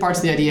the good parts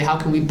of the idea, how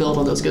can we build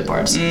on those good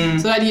parts? So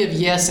the idea of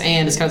yes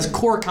and is kind of this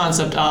core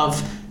concept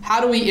of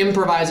how do we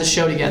improvise a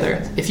show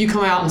together? If you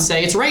come out and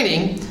say, it's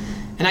raining,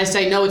 and I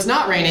say, no, it's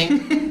not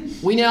raining,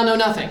 we now know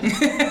nothing,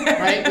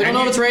 right? We don't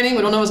know if it's raining.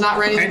 We don't know if it's not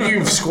raining. And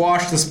you've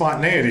squashed the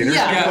spontaneity. There's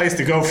no place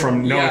to go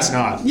from no, it's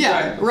not.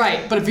 Yeah,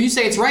 right. But if you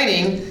say it's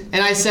raining,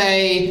 and I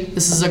say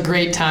this is a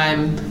great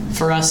time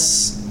for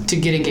us to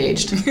get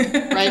engaged,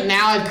 right?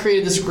 Now I've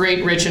created this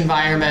great, rich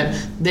environment.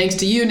 Thanks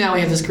to you, now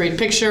we have this great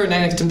picture. And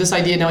thanks to this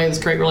idea, now we have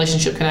this great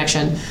relationship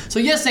connection. So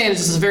yes and is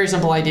just a very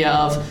simple idea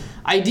of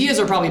ideas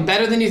are probably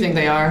better than you think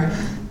they are.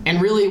 And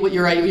really what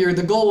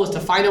the goal was to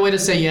find a way to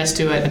say yes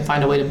to it and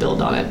find a way to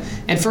build on it.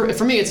 And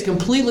for me, it's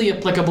completely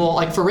applicable.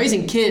 Like for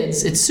raising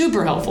kids, it's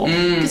super helpful.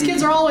 Because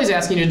kids are always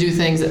asking you to do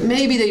things that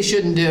maybe they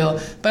shouldn't do.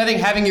 But I think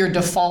having your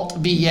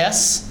default be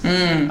yes.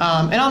 And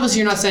obviously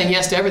you're not saying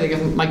yes to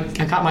everything.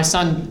 I caught my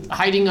son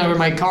hiding under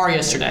my car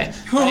yesterday.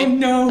 Right? Oh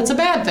no. That's a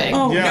bad thing.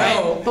 Oh Yeah.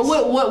 no.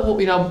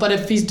 But but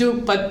if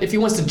if he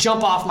wants to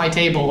jump off my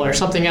table or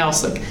something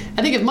else, like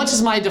I think as much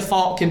as my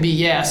default can be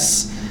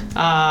yes,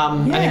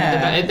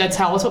 I think that's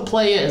what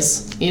play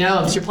is.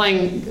 If you're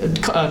playing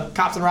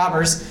cops and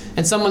robbers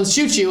and someone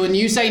shoots you and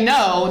you say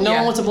no one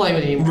wants to play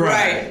with you anymore.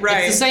 Right.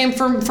 It's the same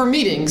for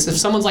meetings. If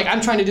someone's like,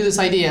 I'm trying to do this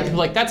idea, people are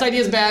like, that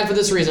idea is bad for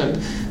this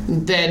reason,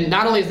 then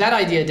not only is that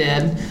idea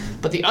dead,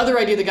 but the other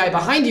idea the guy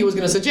behind you was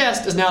going to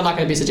suggest is now not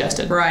going to be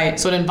suggested. Right.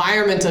 So an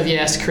environment of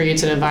yes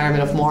creates an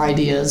environment of more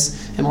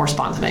ideas and more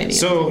spontaneity.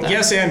 So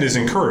yes and is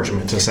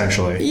encouragement,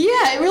 essentially.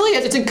 Yeah, it really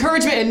is. It's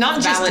encouragement and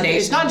not just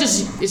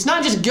validation. It's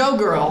not just go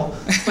girl,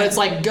 but it's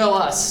like go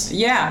us.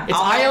 Yeah. It's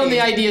I own the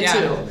idea Yeah.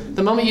 too.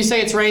 The moment you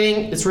say it's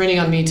raining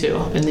on me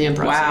too in the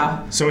improv.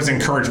 Wow. So it's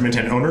encouragement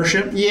and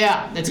ownership?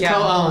 Yeah, it's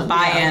co-owned.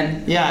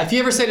 Buy-in. Yeah. If you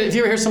ever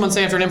hear someone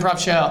say after an improv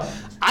show,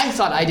 I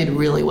thought I did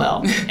really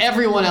well.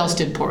 Everyone else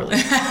did poorly.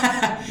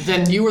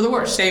 Then you were the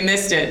worst. They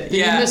missed it.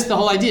 You missed the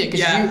whole idea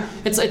because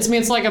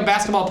it's like a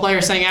basketball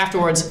player saying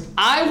afterwards,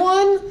 I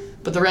won,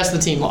 but the rest of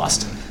the team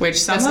lost. Which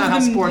some That's of not how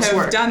them sports have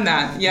work. done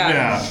that.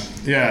 Yeah.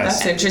 Yes.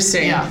 That's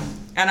interesting. Yeah.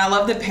 And I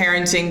love the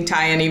parenting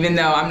tie-in, even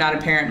though I'm not a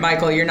parent.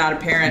 Michael, you're not a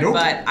parent, Nope.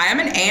 but I am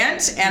an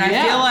aunt, and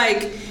Yeah. I feel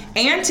like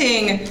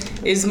aunting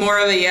is more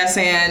of a yes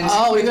and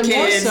Oh, with even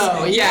more kids.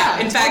 so. Yeah,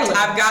 In fact, totally.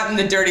 I've gotten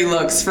the dirty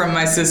looks from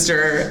my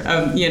sister,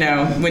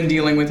 when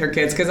dealing with her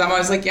kids, because I'm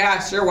always like, yeah,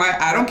 sure, why?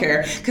 I don't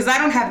care, because I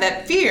don't have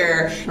that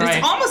fear. And Right.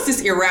 It's almost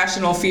this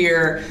irrational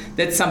fear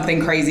that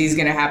something crazy is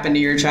going to happen to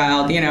your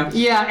child.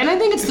 Yeah, and I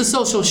think it's the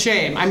social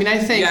shame. I mean, I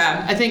think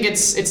Yeah.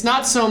 it's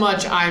not so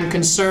much I'm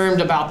concerned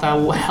about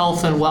the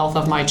health and wealth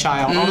of my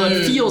child, although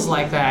it feels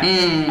like that.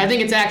 I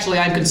think it's actually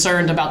I'm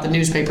concerned about the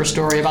newspaper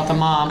story about the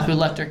mom who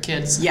let her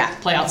kids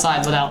play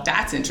outside without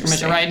That's interesting.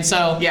 permission, right? And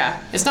so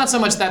it's not so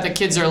much that the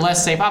kids are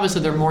less safe.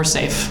 Obviously, they're more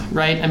safe,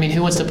 right? I mean,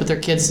 who wants to put their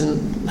kids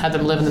and have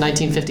them live in the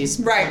 1950s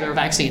Right. before there were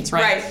vaccines,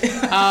 right?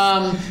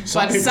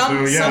 Some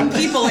Some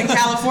people in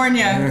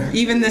California,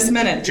 even this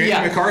minute. Jamie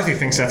Yeah. McCarthy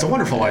thinks that's a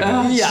wonderful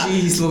idea. Yeah.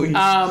 Jeez Louise.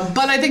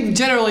 But I think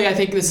generally,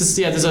 this is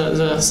there's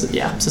a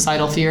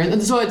societal fear,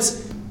 and so it's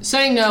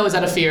saying no is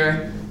out of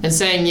fear, and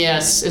saying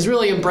yes is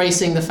really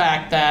embracing the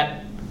fact that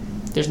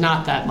there's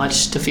not that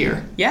much to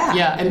fear. Yeah.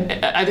 Yeah,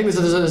 and I think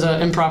there's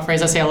an improv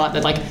phrase I say a lot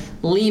that like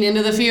lean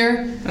into the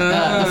fear.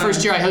 The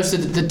first year I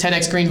hosted the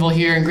TEDx Greenville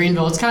here in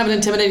Greenville, it's kind of an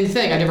intimidating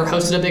thing. I never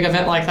hosted a big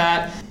event like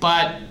that,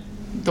 but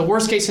the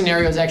worst case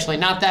scenario is actually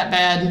not that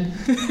bad.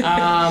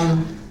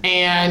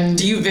 And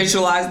Do you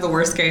visualize the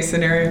worst case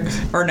scenario,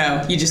 or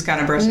no? You just kind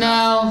of brush it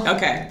off? no.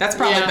 Okay, that's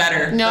probably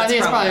better. No, That's I think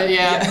it's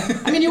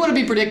probably I mean, you want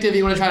to be predictive.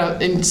 You want to try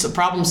to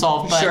problem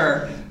solve. But,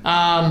 Sure.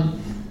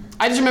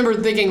 I just remember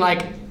thinking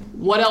like,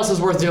 what else is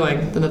worth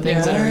doing than the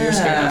things that you're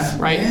scared of,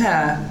 right?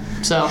 Yeah.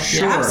 So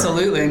Sure. yeah.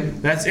 Absolutely.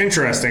 That's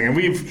interesting, and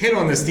we've hit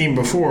on this theme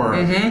before.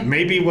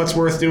 Maybe what's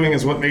worth doing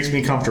is what makes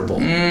me comfortable.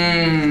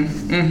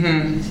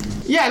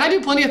 Yeah, and I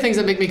do plenty of things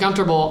that make me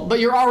comfortable, but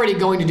you're already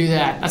going to do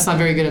that. That's not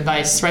very good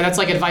advice, right? That's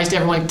like advice to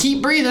everyone.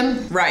 Keep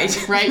breathing. Right.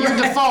 Right? Your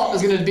default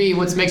is going to be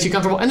what makes you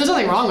comfortable. And there's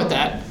nothing wrong with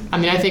that. I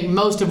mean, I think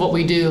most of what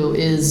we do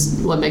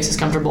is what makes us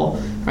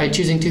comfortable, right?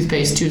 Choosing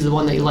toothpaste, choose the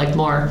one that you like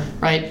more,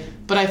 right?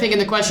 But I think in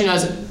the question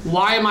is,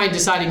 why am I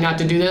deciding not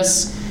to do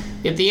this?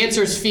 If the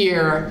answer is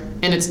fear,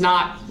 and it's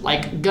not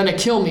like gonna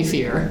kill me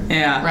fear,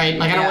 Yeah. right?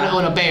 Like I don't Yeah.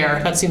 want to own a bear.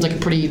 That seems like a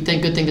pretty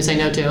good thing to say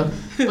no to.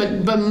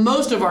 But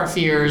most of our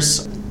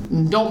fears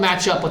don't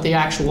match up with the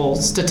actual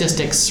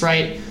statistics,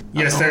 right?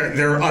 Yes,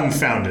 they're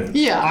unfounded.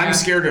 Yeah. I'm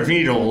scared of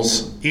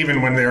needles,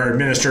 even when they're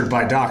administered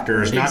by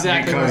doctors, not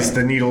Exactly because right.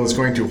 the needle is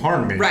going to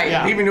harm me. Right.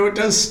 Yeah. Even though it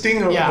does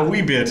sting a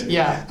wee bit.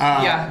 Yeah.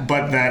 Yeah.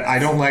 But that I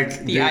don't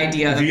like The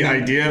idea of the it.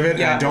 idea of it,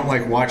 Yeah. and I don't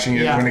like watching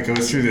it Yeah. when it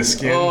goes through the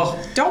skin. Oh,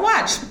 don't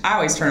watch. I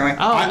always turn away.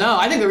 Oh no,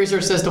 I think the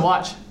research says to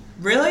watch.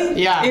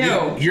 Really? Yeah.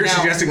 Ew. You're No.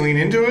 suggesting lean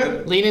into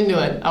it? Lean into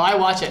it. Oh, I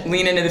watch it.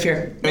 Lean into the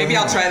fear. Maybe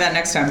I'll try that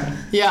next time.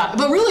 Yeah,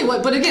 but really,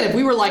 but again, if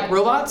we were like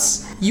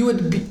robots,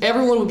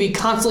 everyone would be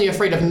constantly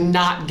afraid of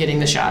not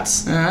getting the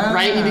shots,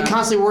 right? You'd be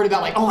constantly worried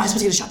about like, oh, am I supposed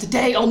to get a shot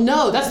today? Oh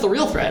no, that's the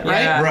real threat,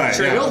 right? Yeah. Right.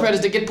 The yeah. real threat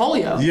is to get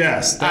polio.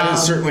 Yes, that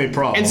is certainly a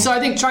problem. And so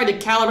I think trying to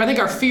calibrate, I think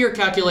our fear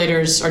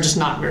calculators are just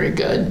not very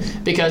good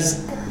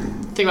because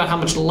think about how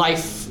much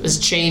life has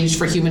changed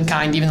for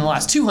humankind even in the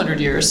last 200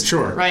 years.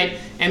 Sure. Right?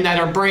 And that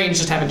our brains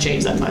just haven't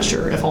changed that much,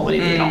 or if only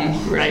at all,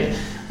 right?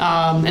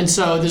 And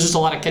so there's just a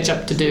lot of catch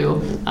up to do.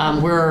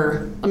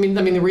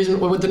 The reason,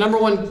 the number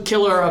one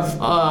killer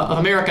of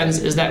Americans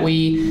is that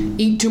we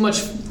eat too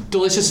much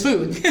delicious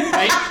food,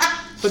 right?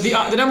 But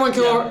the number one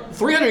killer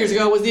 300 years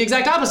ago was the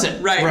exact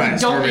opposite. Right. We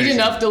don't eat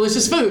enough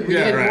delicious food. We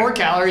get more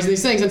calories and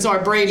these things, and so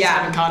our brain just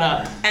haven't caught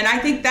up. And I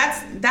think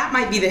that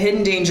might be the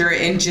hidden danger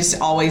in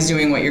just always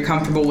doing what you're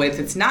comfortable with.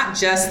 It's not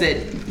just that,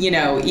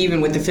 even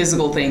with the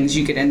physical things,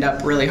 you could end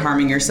up really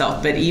harming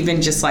yourself, but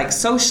even just like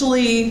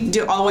socially,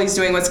 always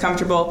doing what's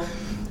comfortable.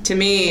 To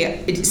me,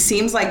 it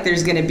seems like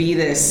there's going to be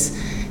this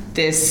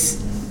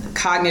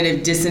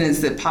cognitive dissonance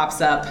that pops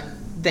up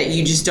that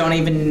you just don't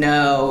even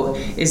know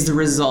is the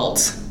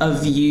result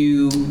of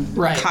you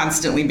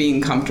constantly being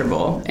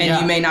comfortable,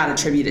 and you may not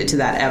attribute it to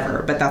that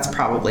ever, but that's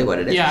probably what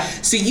it is. Yeah.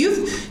 So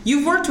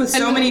you've worked with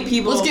so many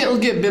people. Let's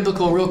get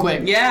biblical real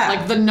quick. Yeah.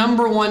 Like the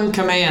number one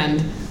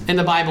command in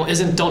the Bible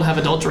isn't don't have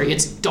adultery.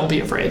 It's don't be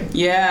afraid.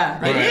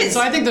 Yeah. Right? It is.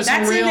 So I think there's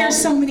there's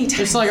so many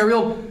times. It's like a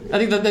real. I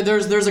think that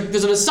there's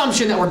an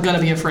assumption that we're gonna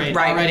be afraid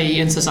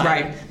already in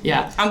society. Right.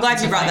 Yeah. I'm glad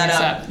you brought that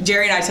up.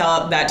 Jerry and I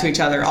tell that to each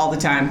other all the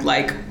time.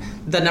 Like,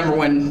 the number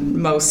one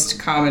most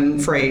common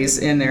phrase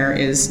in there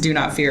is do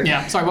not fear.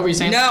 Yeah. Sorry, what were you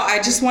saying? No, I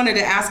just wanted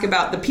to ask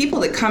about the people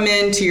that come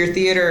into your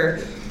theater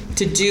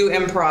to do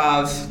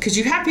improv, because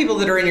you have people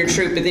that are in your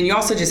troupe, but then you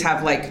also just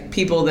have like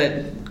people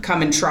that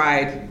come and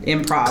try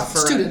improv for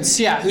students,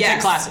 who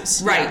take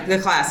classes. Right, the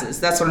classes.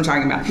 That's what I'm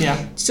talking about.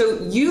 Yeah. So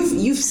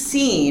you've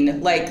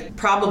seen like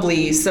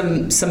probably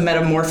some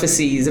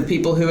metamorphoses of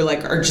people who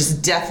are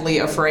just deathly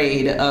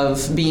afraid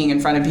of being in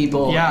front of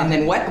people. Yeah. And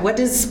then what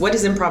does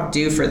improv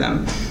do for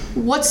them?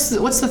 What's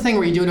the thing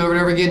where you do it over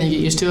and over again and you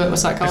get used to it?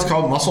 What's that called? It's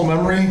called muscle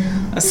memory.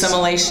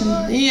 Assimilation?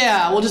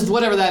 Yeah, well, just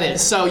whatever that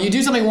is. So you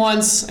do something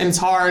once and it's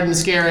hard and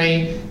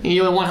scary, and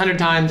you do it 100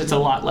 times, it's a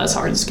lot less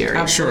hard and scary.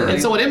 Absolutely.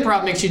 And so what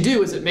improv makes you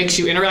do is it makes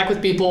you interact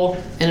with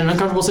people in an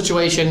uncomfortable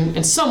situation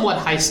and somewhat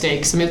high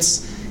stakes. I mean,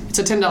 it's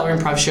a $10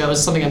 improv show.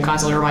 It's something I'm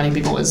constantly reminding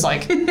people. It's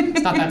like,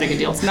 it's not that big a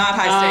deal. It's not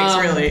high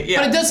stakes, really.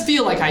 Yeah. But it does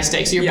feel like high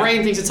stakes. Your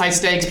brain thinks it's high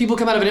stakes. People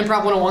come out of an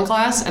improv 101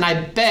 class, and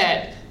I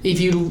bet if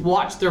you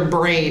watch their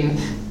brain,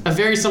 a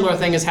very similar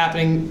thing is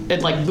happening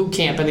at like boot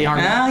camp in the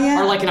Army. Oh,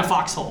 yeah. Or like in a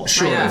foxhole.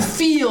 Sure. Right? You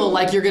feel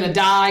like you're going to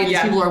die, and these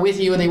people are with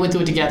you, and they went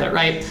through it together,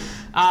 right?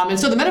 And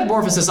so the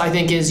metamorphosis, I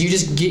think, is you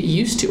just get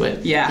used to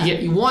it. Yeah.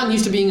 You get,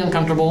 used to being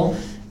uncomfortable,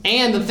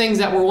 and the things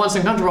that were once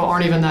uncomfortable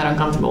aren't even that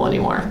uncomfortable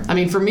anymore. I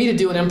mean, for me to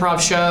do an improv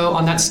show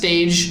on that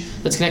stage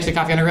that's connected to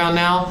Coffee Underground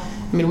now,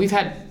 I mean, we've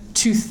had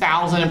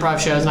 2,000 improv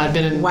shows, and I've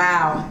been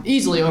in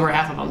easily over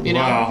half of them, you know?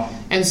 Wow.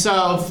 And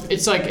so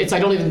it's I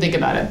don't even think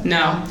about it.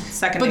 No.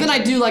 But then I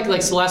do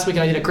so last week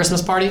I did a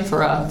Christmas party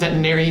for a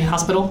veterinary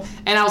hospital,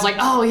 and I was like,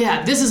 oh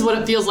yeah, this is what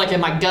it feels like in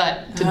my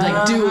gut to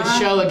do a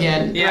show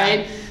again,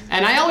 right?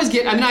 And I always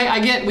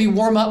get, we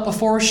warm up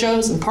before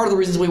shows, and part of the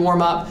reasons we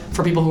warm up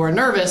for people who are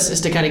nervous is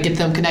to kind of get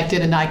them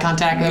connected and eye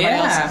contact with everybody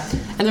else.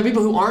 And there are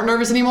people who aren't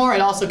nervous anymore,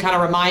 it also kind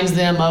of reminds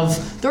them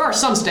of, there are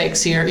some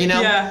stakes here, you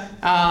know?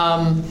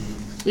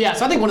 Yeah.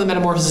 So I think one of the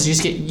metamorphoses, you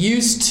just get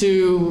used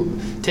to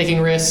taking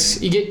risks.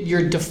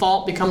 Your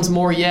default becomes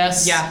more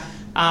yes. Yeah.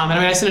 And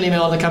I sent an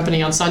email to the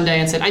company on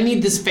Sunday and said, I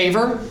need this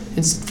favor.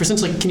 It's for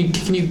essentially,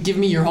 can you give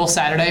me your whole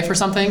Saturday for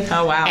something?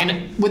 Oh, wow.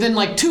 And within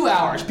 2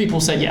 hours,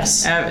 people said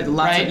yes.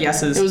 Lots of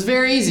yeses. It was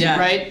very easy,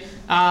 right?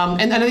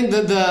 And I think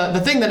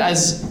the thing that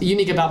is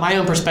unique about my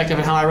own perspective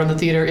and how I run the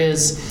theater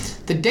is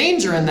the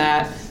danger in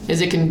that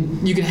is you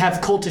can have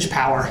cultish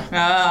power.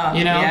 Oh,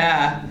 you know?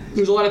 Yeah.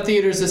 There's a lot of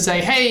theaters that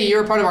say, hey,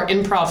 you're a part of our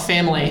improv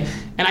family.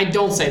 And I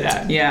don't say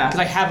that. Yeah.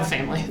 Because I have a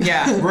family.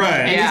 Yeah.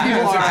 Right. And these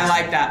people I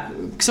like that.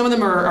 Some of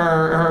them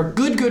are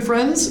good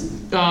friends.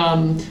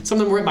 Some of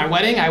them were at my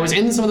wedding. I was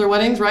in some of their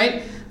weddings,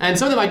 right? And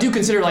some of them I do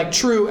consider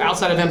true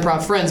outside of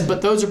improv friends,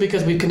 but those are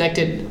because we've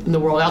connected in the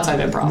world outside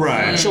of improv.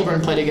 Right.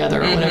 Children play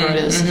together or whatever it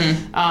is.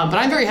 But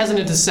I'm very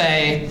hesitant to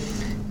say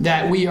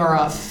that we are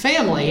a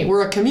family,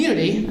 we're a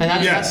community, and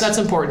that's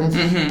important.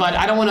 But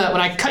I don't want to,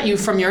 when I cut you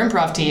from your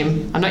improv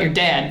team, I'm not your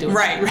dad doing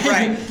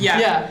Right.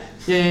 Yeah.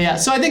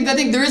 So I think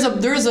there is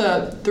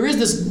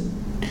this.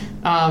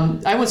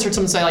 I once heard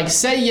someone say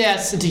say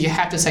yes until you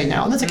have to say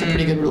no, and that's a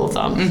pretty good rule of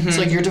thumb.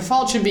 So your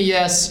default should be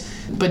yes,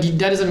 but that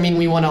doesn't mean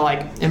we want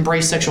to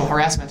embrace sexual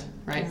harassment.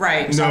 Right.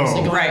 Right. No.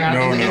 Right.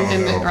 No.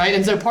 Right.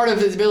 And so part of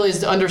his ability is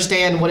to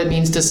understand what it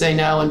means to say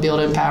no and be able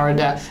to empower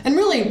and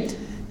really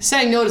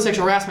saying no to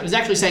sexual harassment is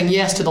actually saying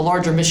yes to the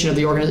larger mission of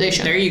the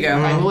organization. There you go.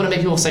 Right? We want to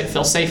make people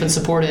feel safe and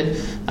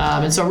supported.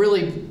 And so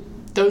really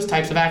those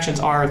types of actions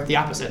are the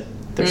opposite.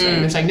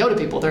 They're saying no to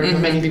people. They're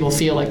making people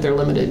feel like they're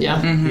limited. Yeah.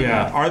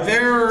 Yeah. Are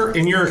there,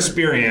 in your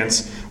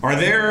experience,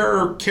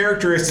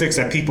 characteristics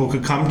that people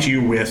could come to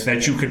you with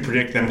that you could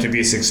predict them to be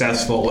a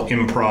successful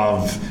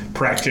improv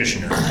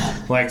practitioner?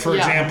 For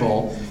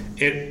example,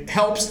 it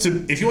helps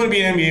to, if you want to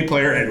be an NBA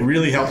player, it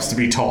really helps to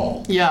be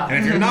tall. Yeah.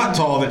 And if you're not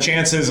tall, the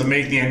chances of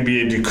making the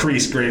NBA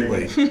decrease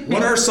greatly.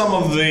 What are some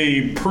of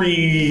the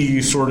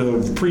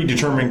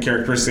predetermined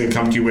characteristics that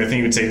come to you with, and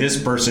you would say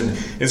this person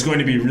is going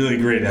to be really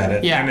great at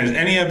it? Yeah. And is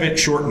any of it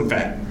short and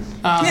fat?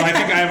 I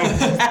think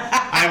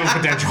I have a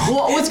potential.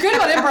 Well, what's great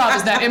about improv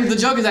is that the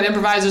joke is that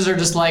improvisers are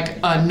just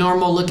like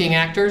normal-looking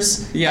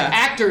actors. Yeah. Like,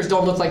 actors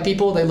don't look like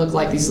people; they look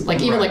like these,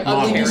 like even Right. like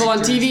ugly people on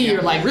TV Yeah.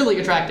 are like really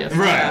attractive.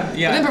 Right.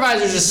 Yeah. But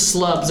improvisers are just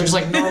slubs. They're just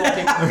like normal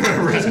people.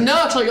 There's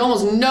actually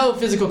almost no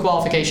physical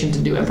qualification to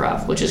do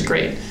improv, which is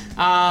great.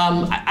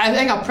 I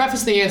think I'll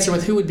preface the answer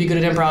with who would be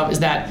good at improv is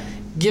that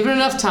given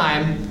enough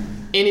time,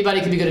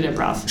 anybody can be good at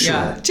improv. Sure.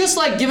 Yeah. Just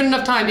like given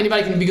enough time,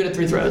 anybody can be good at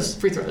free throws.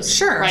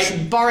 Sure.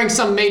 Right? Barring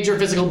some major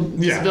physical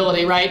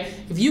disability, right?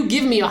 If you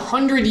give me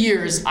 100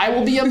 years, I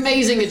will be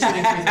amazing at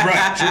shooting free throws.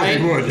 Right, sure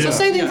you would, yeah. So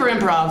same thing for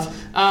improv.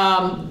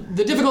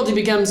 The difficulty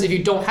becomes if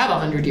you don't have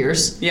 100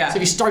 years. Yeah. So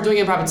if you start doing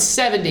improv at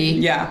 70,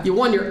 Yeah.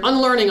 you're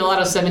unlearning a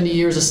lot of 70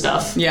 years of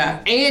stuff. Yeah.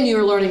 And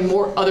you're learning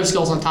more other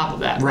skills on top of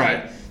that.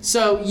 Right.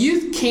 So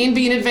youth can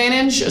be an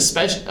advantage,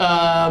 especially,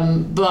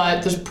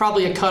 but there's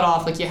probably a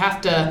cutoff. Like you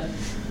have to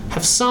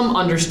have some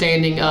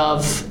understanding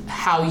of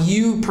how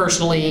you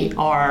personally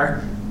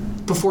are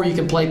before you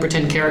can play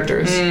pretend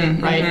characters,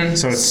 right?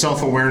 So it's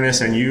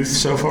self-awareness and youth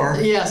so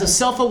far? Yeah, so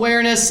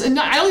self-awareness. And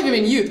I don't even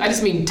mean youth. I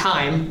just mean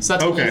time. So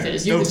that's what Okay. youth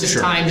is. Youth is just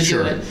Sure, time to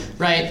sure. do it,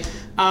 right?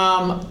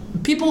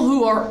 People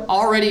who are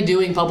already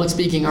doing public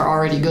speaking are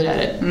already good at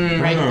it,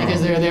 right?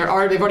 Because they've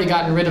already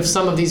gotten rid of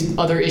some of these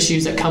other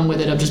issues that come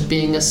with it of just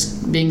being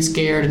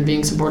scared and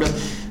being supportive.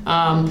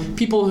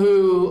 People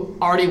who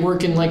already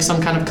work in like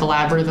some kind of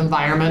collaborative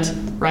environment,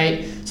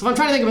 right? So if I'm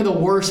trying to think of the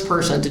worst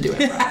person to do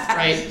it,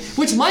 right?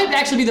 Which might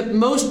actually be the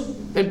most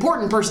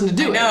important person to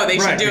do it. No, they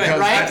should Right, do it. because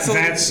right?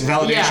 that's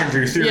validation for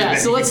your theory. Yeah,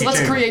 that so you let's can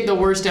teach create the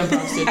worst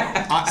improv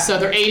student. So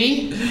they're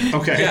 80.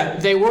 Okay. Yeah.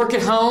 They work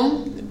at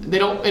home. They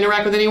don't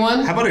interact with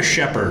anyone. How about a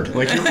shepherd?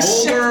 Like you're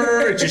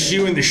older, it's just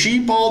you and the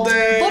sheep all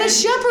day. But a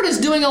shepherd is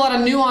doing a lot of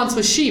nuance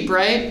with sheep,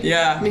 right?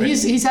 Yeah. I mean,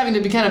 he's having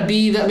to part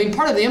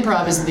of the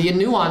improv is the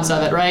nuance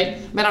of it, right?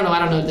 I don't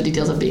know the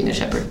details of being a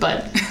shepherd,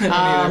 but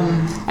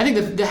I think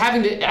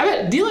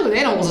dealing with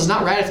animals is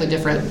not radically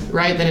different,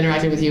 right, than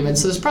interacting with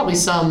humans. So there's probably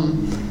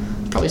some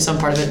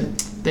part of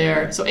it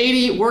there. So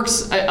 80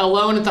 works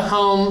alone at the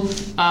home,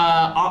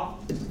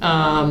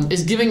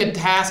 is giving a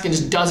task and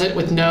just does it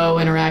with no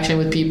interaction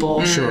with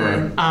people.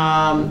 Sure.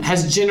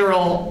 Has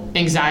general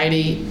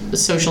anxiety,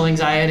 social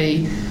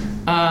anxiety,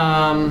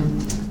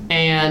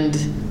 and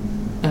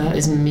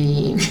is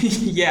mean.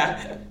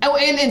 Yeah. Oh,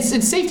 and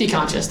safety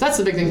conscious. That's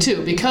the big thing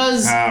too,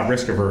 because.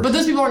 Risk averse. But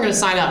those people aren't going to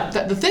sign up.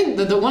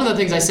 One of the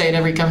things I say at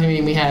every company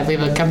meeting we have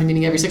a company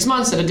meeting every 6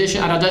 months at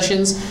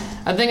auditions.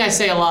 A thing I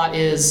say a lot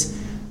is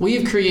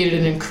we've created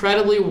an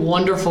incredibly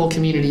wonderful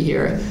community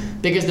here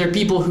because there are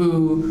people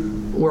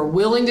who were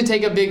willing to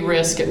take a big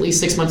risk at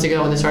least 6 months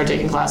ago when they started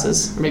taking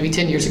classes, or maybe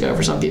 10 years ago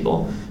for some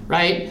people,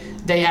 right?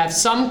 They have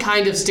some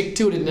kind of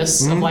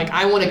stick-to-itiveness of like,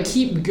 I want to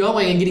keep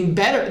going and getting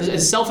better.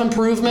 It's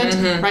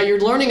self-improvement, right?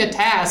 You're learning a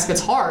task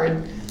that's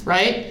hard,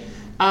 right?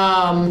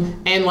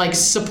 And like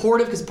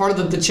supportive, because part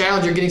of the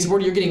challenge, you're getting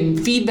supported, you're getting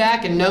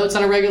feedback and notes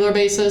on a regular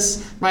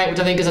basis, right? Which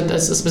I think is a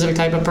specific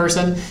type of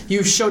person.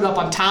 You showed up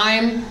on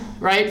time,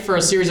 right, for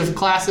a series of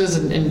classes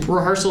and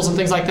rehearsals and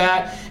things like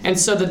that. And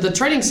so the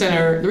training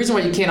center, the reason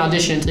why you can't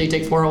audition until you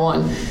take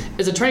 401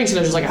 is the training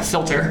center is like a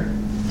filter.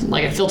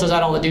 Like it filters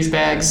out all the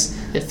douchebags.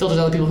 It filters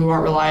out the people who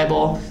aren't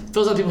reliable. It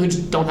filters out people who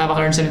just don't have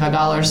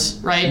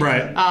 $175, right?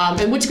 Right.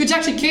 And which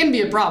actually can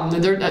be a problem.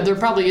 There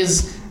probably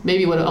is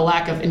maybe a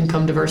lack of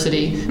income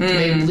diversity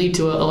may lead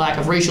to a lack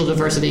of racial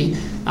diversity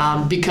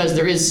because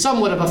there is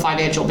somewhat of a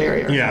financial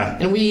barrier. Yeah.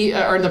 And we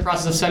are in the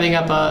process of setting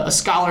up a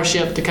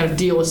scholarship to kind of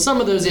deal with some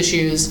of those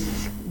issues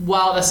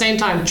while at the same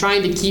time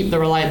trying to keep the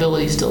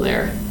reliability still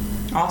there.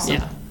 Awesome.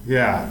 Yeah.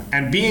 Yeah.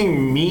 And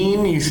being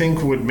mean, you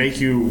think would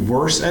make you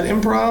worse at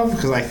improv?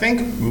 Because I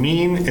think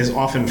mean is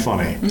often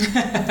funny.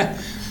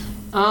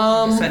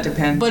 That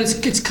depends. But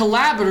it's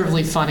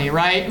collaboratively funny,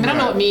 right? I mean, I don't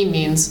know what mean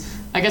means.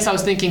 I guess I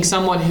was thinking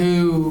someone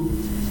who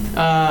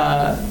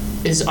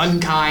is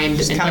unkind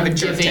Just and kind of a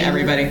jerk to unforgiving.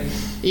 everybody.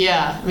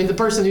 Yeah, I mean the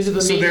person who's at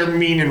the So meeting. they're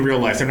mean in real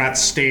life. They're not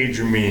stage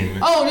mean.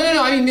 Oh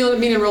no! I mean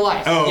mean in real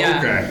life. Oh, Yeah.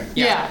 okay.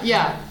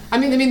 Yeah. I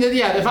mean,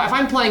 if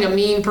I'm playing a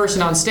mean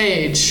person on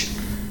stage,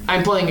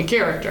 I'm playing a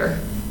character.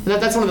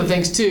 And that's one of the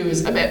things too.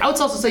 Is I would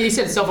also say you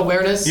said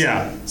self-awareness.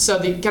 Yeah. So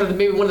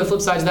maybe one of the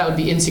flip sides of that would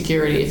be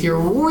insecurity. If you're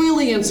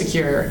really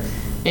insecure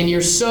and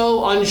you're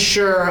so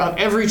unsure of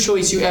every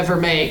choice you ever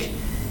make,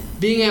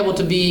 being able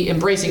to be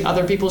embracing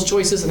other people's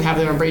choices and have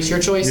them embrace your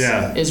choice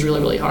is really,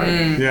 really hard.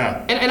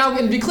 Yeah. And I'll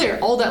be clear,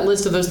 all that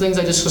list of those things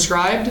I just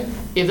described,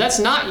 if that's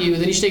not you,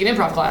 then you should take an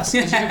improv class.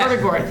 You should be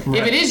perfect for it.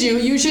 If it is you,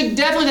 you should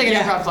definitely take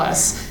an improv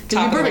class.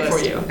 Because it'll be perfect for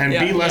you. And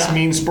be less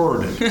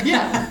mean-spirited.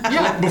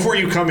 Yeah. Before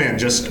you come in,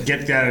 just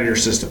get that out of your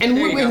system.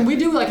 And we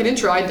do like an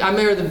intro. I'm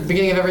there at the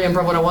beginning of every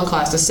Improv 101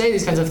 class to say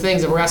these kinds of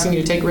things, that we're asking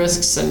you to take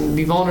risks and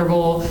be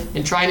vulnerable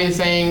and try new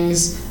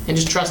things and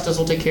just trust us,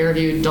 we'll take care of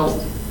you. Don't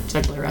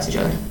sexually harass each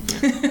other.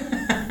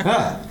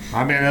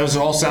 I mean, those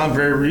all sound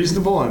very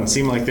reasonable and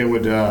seem like they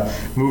would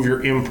move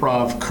your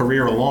improv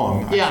career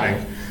along, I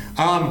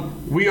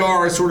think. We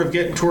are sort of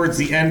getting towards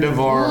the end of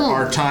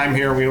our time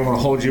here. We don't want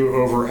to hold you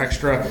over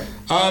extra.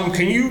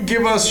 Can you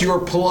give us your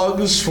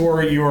plugs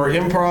for your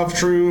improv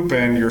troupe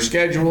and your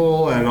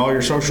schedule and all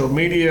your social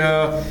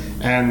media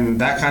and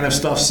that kind of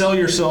stuff? Sell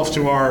yourself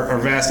to our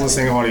vast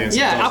listening audience.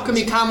 Yeah,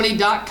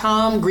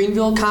 alchemycomedy.com,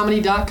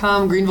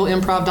 greenvillecomedy.com,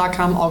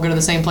 greenvilleimprov.com, all go to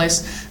the same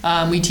place.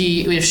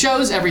 We have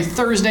shows every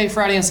Thursday,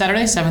 Friday, and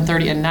Saturday,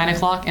 7:30 and 9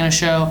 o'clock, and a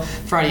show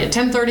Friday at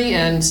 10:30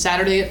 and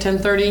Saturday at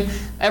 10:30.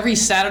 Every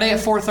Saturday at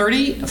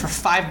 4:30 for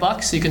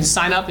 $5. So you can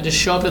sign up and just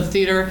show up at the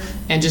theater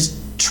and just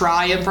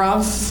try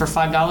improv for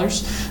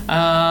 $5.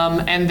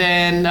 And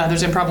then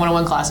there's Improv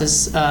 101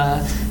 classes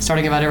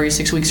starting about every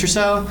 6 weeks or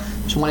so.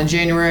 There's one in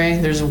January.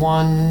 There's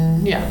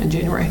one, in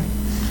January.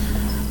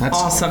 That's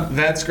awesome.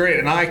 That's great.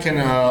 And I can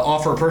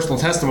offer a personal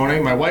testimony.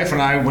 My wife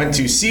and I went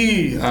to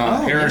see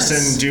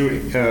Harrison do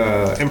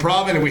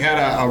improv, and we had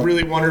a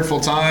really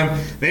wonderful time.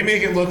 They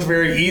make it look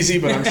very easy,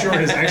 but I'm sure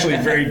it's actually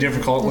very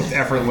difficult with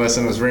effortless,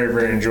 and it was very,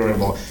 very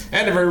enjoyable.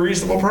 And a very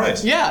reasonable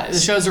price. Yeah, the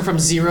shows are from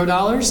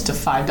 $0 to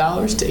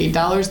 $5 to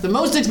 $8. The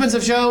most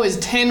expensive show is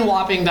 $10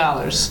 whopping.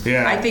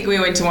 Yeah. I think we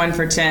went to one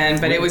for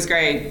 10, but it was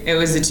great. It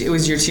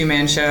was your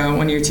two-man show,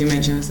 one of your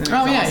two-man shows. And it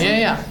was awesome.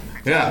 Yeah.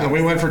 Yeah, and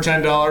we went for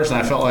 $10, and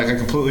I felt like I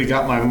completely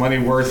got my money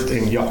worth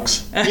in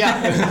yucks.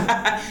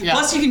 Yeah.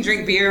 Plus, you can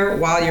drink beer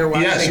while you're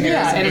watching. Yes, and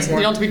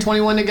you don't have to be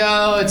 21 to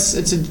go.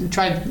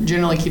 Try to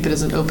generally keep it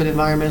as an open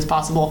environment as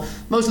possible.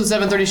 Most of the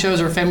 7:30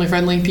 shows are family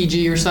friendly,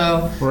 PG or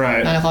so.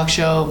 Right. 9 o'clock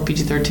show,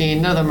 PG-13.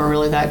 None of them are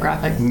really that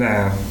graphic.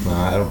 No,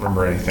 I don't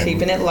remember anything.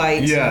 Keeping it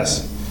light.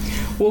 Yes.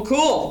 Well,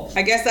 cool.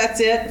 I guess that's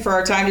it for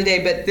our time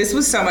today, but this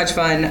was so much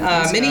fun.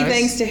 Many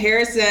thanks to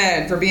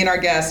Harrison for being our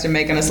guest and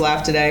making us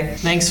laugh today.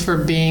 Thanks for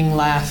being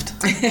laughed.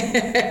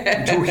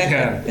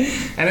 Yeah.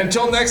 And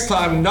until next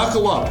time,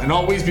 knuckle up and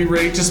always be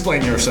ready to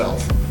explain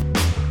yourself.